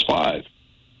many as 5.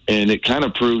 And it kind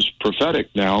of proves prophetic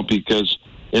now, because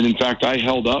and in fact, I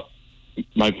held up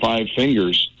my 5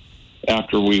 fingers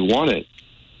after we won it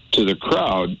to the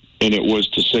crowd, and it was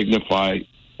to signify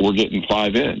we're getting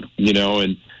 5 in,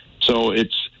 and so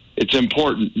it's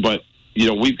important. But,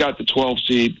 we've got the 12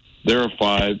 seed. They're a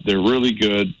 5. They're really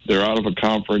good. They're out of a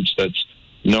conference that's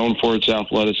known for its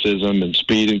athleticism and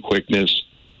speed and quickness.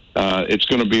 It's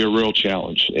going to be a real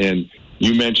challenge. And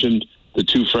you mentioned the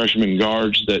 2 freshman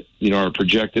guards that, are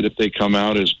projected if they come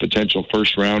out as potential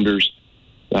first rounders.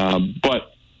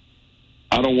 But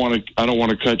I don't want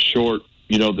to cut short,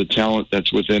 the talent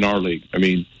that's within our league. I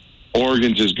mean,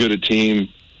 Oregon's as good a team,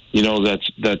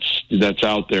 that's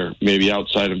out there, maybe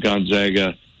outside of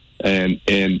Gonzaga, and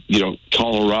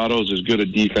Colorado's as good a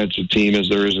defensive team as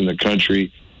there is in the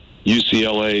country.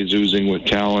 UCLA is oozing with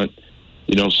talent,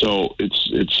 so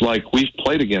it's like we've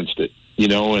played against it,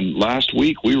 and last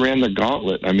week we ran the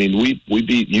gauntlet. I mean, we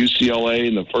beat UCLA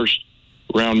in the first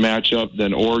round matchup,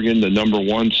 then Oregon, the number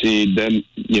 1 seed, then,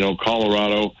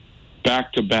 Colorado,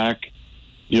 back-to-back,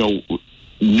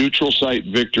 neutral site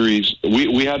victories.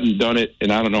 We hadn't done it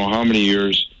in I don't know how many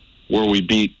years where we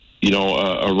beat,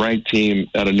 a ranked team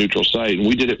at a neutral site, and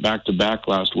we did it back-to-back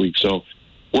last week. So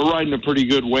we're riding a pretty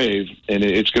good wave, and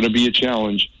it's going to be a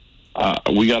challenge.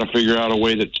 we got to figure out a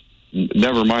way that,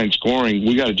 never mind scoring,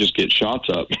 we got to just get shots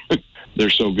up. They're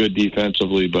so good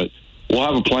defensively, but we'll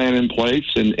have a plan in place.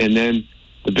 And then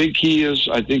the big key is,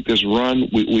 I think this run,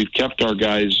 we've kept our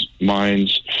guys'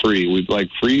 minds free. We've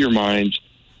free your minds.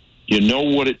 You know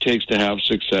what it takes to have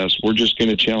success. We're just going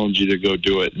to challenge you to go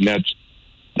do it. And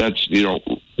that's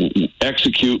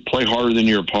execute, play harder than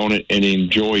your opponent, and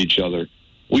enjoy each other.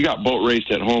 We got boat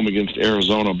raced at home against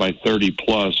Arizona by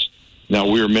 30+. Now,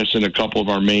 we were missing a couple of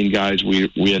our main guys. We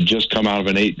had just come out of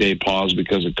an 8-day pause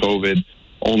because of COVID,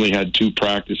 only had 2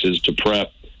 practices to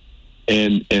prep,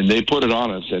 and they put it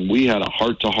on us. And we had a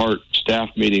heart-to-heart staff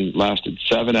meeting, lasted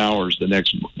 7 hours the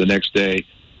next day.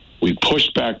 We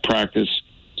pushed back practice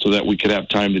so that we could have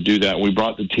time to do that. We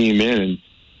brought the team in, and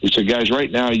we said, guys, right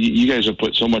now, you guys have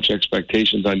put so much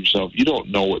expectations on yourself. You don't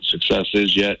know what success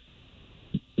is yet.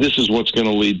 This is what's going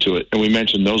to lead to it. And we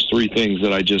mentioned those 3 things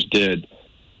that I just did.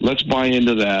 Let's buy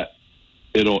into that.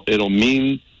 It'll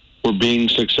mean we're being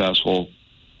successful.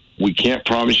 We can't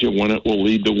promise you when it will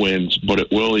lead to wins, but it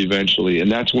will eventually.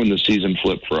 And that's when the season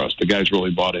flipped for us. The guys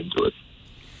really bought into it.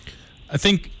 I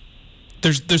think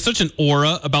there's such an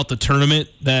aura about the tournament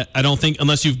that I don't think,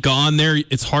 unless you've gone there,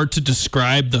 it's hard to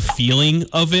describe the feeling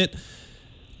of it.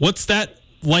 What's that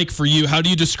like for you? How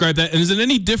do you describe that? And is it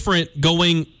any different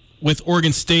going with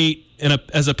Oregon State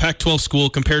as a Pac-12 school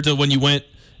compared to when you went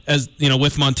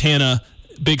with Montana,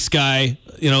 Big Sky?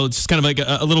 It's just kind of like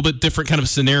a little bit different kind of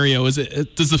scenario. Does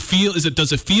it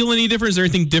feel any different? Is there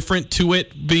anything different to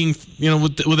it being,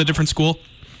 with a different school?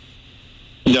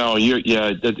 No,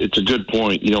 it's a good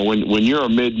point. When you're a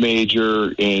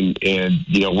mid-major and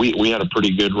we had a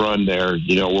pretty good run there,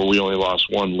 where we only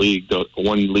lost one league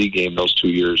game those 2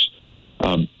 years,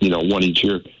 one each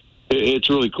year. It's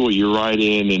really cool. You're right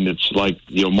in, and it's like,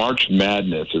 March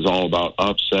Madness is all about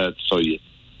upsets. So you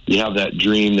have that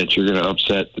dream that you're going to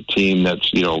upset the team that's,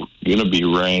 going to be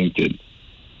ranked. And,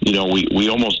 we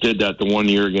almost did that the one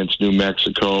year against New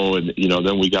Mexico, and,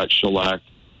 then we got shellacked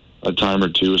a time or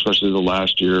two, especially the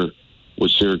last year with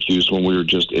Syracuse when we were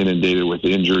just inundated with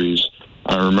injuries.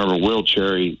 I remember Will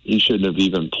Cherry, he shouldn't have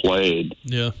even played.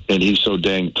 Yeah. And he's so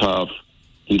dang tough.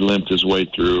 He limped his way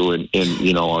through, and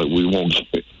we won't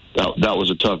 – that was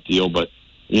a tough deal. But,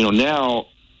 now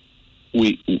 –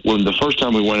 when the first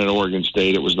time we went at Oregon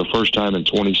State, it was the first time in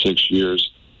 26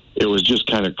 years. It was just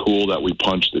kind of cool that we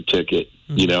punched the ticket,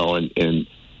 and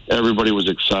everybody was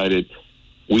excited.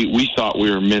 We thought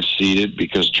we were misseeded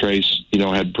because Trace,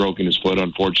 had broken his foot,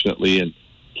 unfortunately, and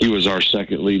he was our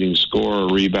second leading scorer,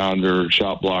 rebounder,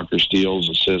 shot blocker, steals,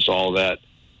 assists, all that.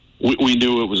 We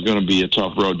knew it was going to be a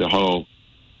tough road to hoe.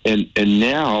 And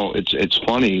now it's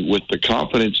funny, with the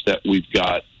confidence that we've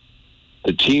got,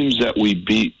 the teams that we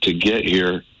beat to get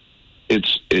here,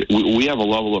 we have a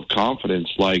level of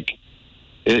confidence. Like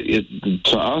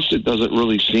to us, it doesn't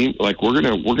really seem like we're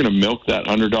gonna milk that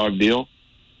underdog deal,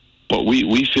 but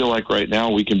we feel like right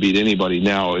now we can beat anybody.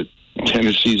 Now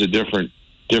Tennessee's a different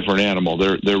animal.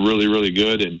 They're really, really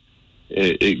good, and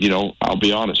I'll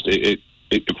be honest.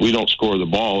 If we don't score the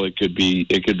ball, it could be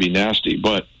nasty.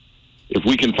 But if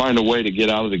we can find a way to get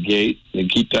out of the gate and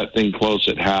keep that thing close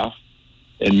at half,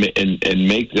 and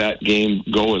make that game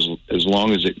go as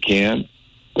long as it can,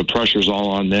 the pressure's all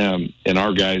on them, and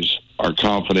our guys are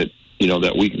confident,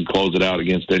 that we can close it out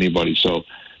against anybody. So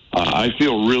I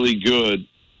feel really good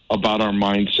about our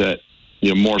mindset,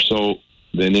 more so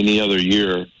than any other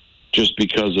year, just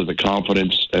because of the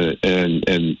confidence and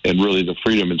really the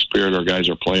freedom and spirit our guys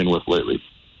are playing with lately.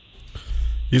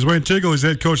 He's Wayne Tinkle. He's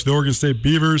head coach of the Oregon State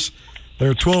Beavers.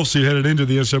 They're 12 seed headed into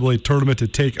the NCAA tournament to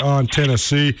take on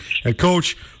Tennessee. And,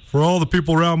 Coach, for all the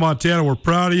people around Montana, we're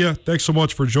proud of you. Thanks so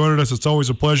much for joining us. It's always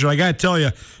a pleasure. I got to tell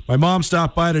you, my mom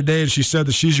stopped by today, and she said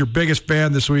that she's your biggest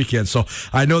fan this weekend. So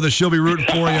I know that she'll be rooting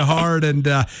for you hard, and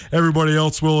everybody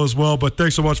else will as well. But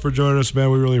thanks so much for joining us, man.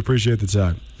 We really appreciate the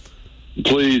time.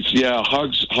 Please, yeah,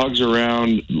 hugs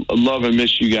around. Love and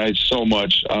miss you guys so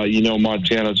much.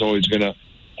 Montana's always going to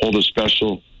hold a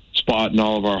special spot in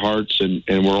all of our hearts, and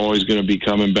we're always going to be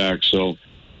coming back. So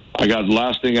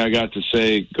last thing I got to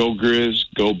say, go Grizz,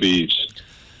 go Beavs.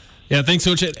 Yeah, thanks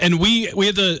so much. And we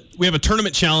have a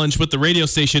tournament challenge with the radio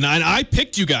station, and I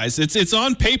picked you guys. It's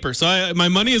on paper, so my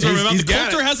money is on my mouth.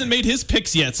 Colter hasn't made his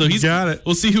picks yet, so he's got it.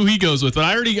 We'll see who he goes with, but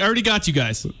I already got you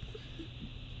guys.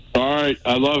 All right,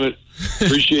 I love it.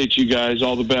 Appreciate you guys.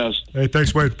 All the best. Hey,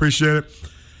 thanks, Wade. Appreciate it.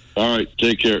 All right,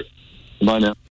 take care. Bye now.